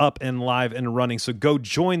group is up and live and running. So go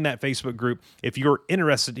join that Facebook group if you're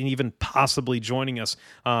interested in even possibly joining us.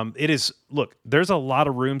 Look, there's a lot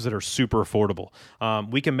of rooms that are super affordable.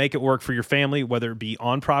 We can make it work for your family, whether it be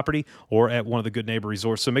on property or at one of the Good Neighbor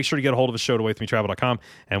resorts. So make sure to get a hold of us, showitawayWithMeTravel.com,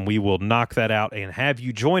 and we will knock that out and have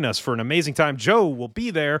you join us for an amazing time. Joe will be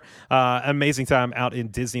there. Amazing time out in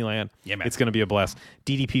Disneyland. Yeah, man. It's going to be a blast.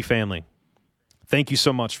 DDP family, thank you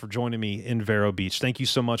so much for joining me in Vero Beach. Thank you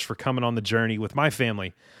so much for coming on the journey with my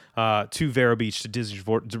family to Vero Beach, to Disney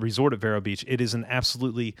Resort at Vero Beach. It is an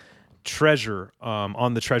absolutely treasure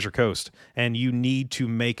on the Treasure Coast, and you need to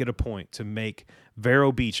make it a point to make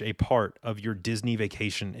Vero Beach a part of your Disney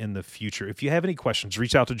vacation in the future. If you have any questions,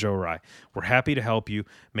 reach out to Joe Rye. We're happy to help you.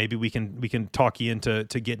 Maybe we can talk you into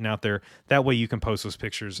getting out there. That way you can post those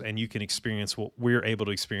pictures and you can experience what we're able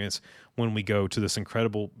to experience when we go to this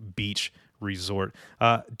incredible beach resort.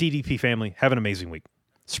 DDP family, have an amazing week.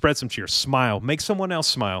 Spread some cheer, smile, make someone else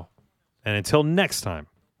smile. And until next time,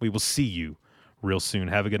 we will see you real soon.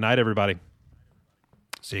 Have a good night, everybody.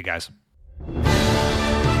 See you guys.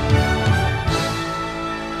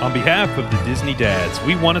 On behalf of the Disney Dads,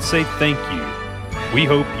 we want to say thank you. We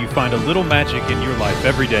hope you find a little magic in your life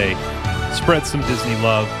every day, spread some Disney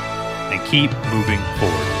love, and keep moving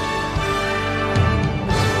forward.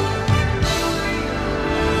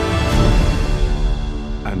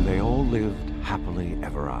 And they all lived happily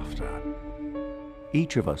ever after.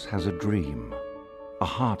 Each of us has a dream, a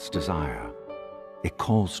heart's desire. It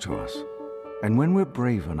calls to us. And when we're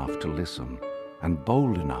brave enough to listen and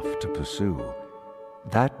bold enough to pursue,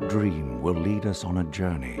 that dream will lead us on a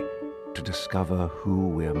journey to discover who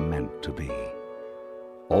we're meant to be.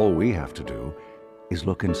 All we have to do is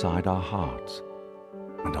look inside our hearts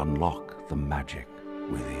and unlock the magic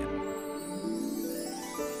within.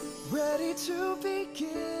 Ready to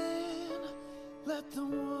begin, let the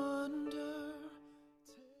wonder.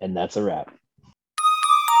 And that's a wrap.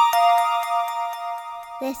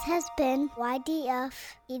 This has been YDF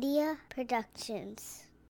Media Productions.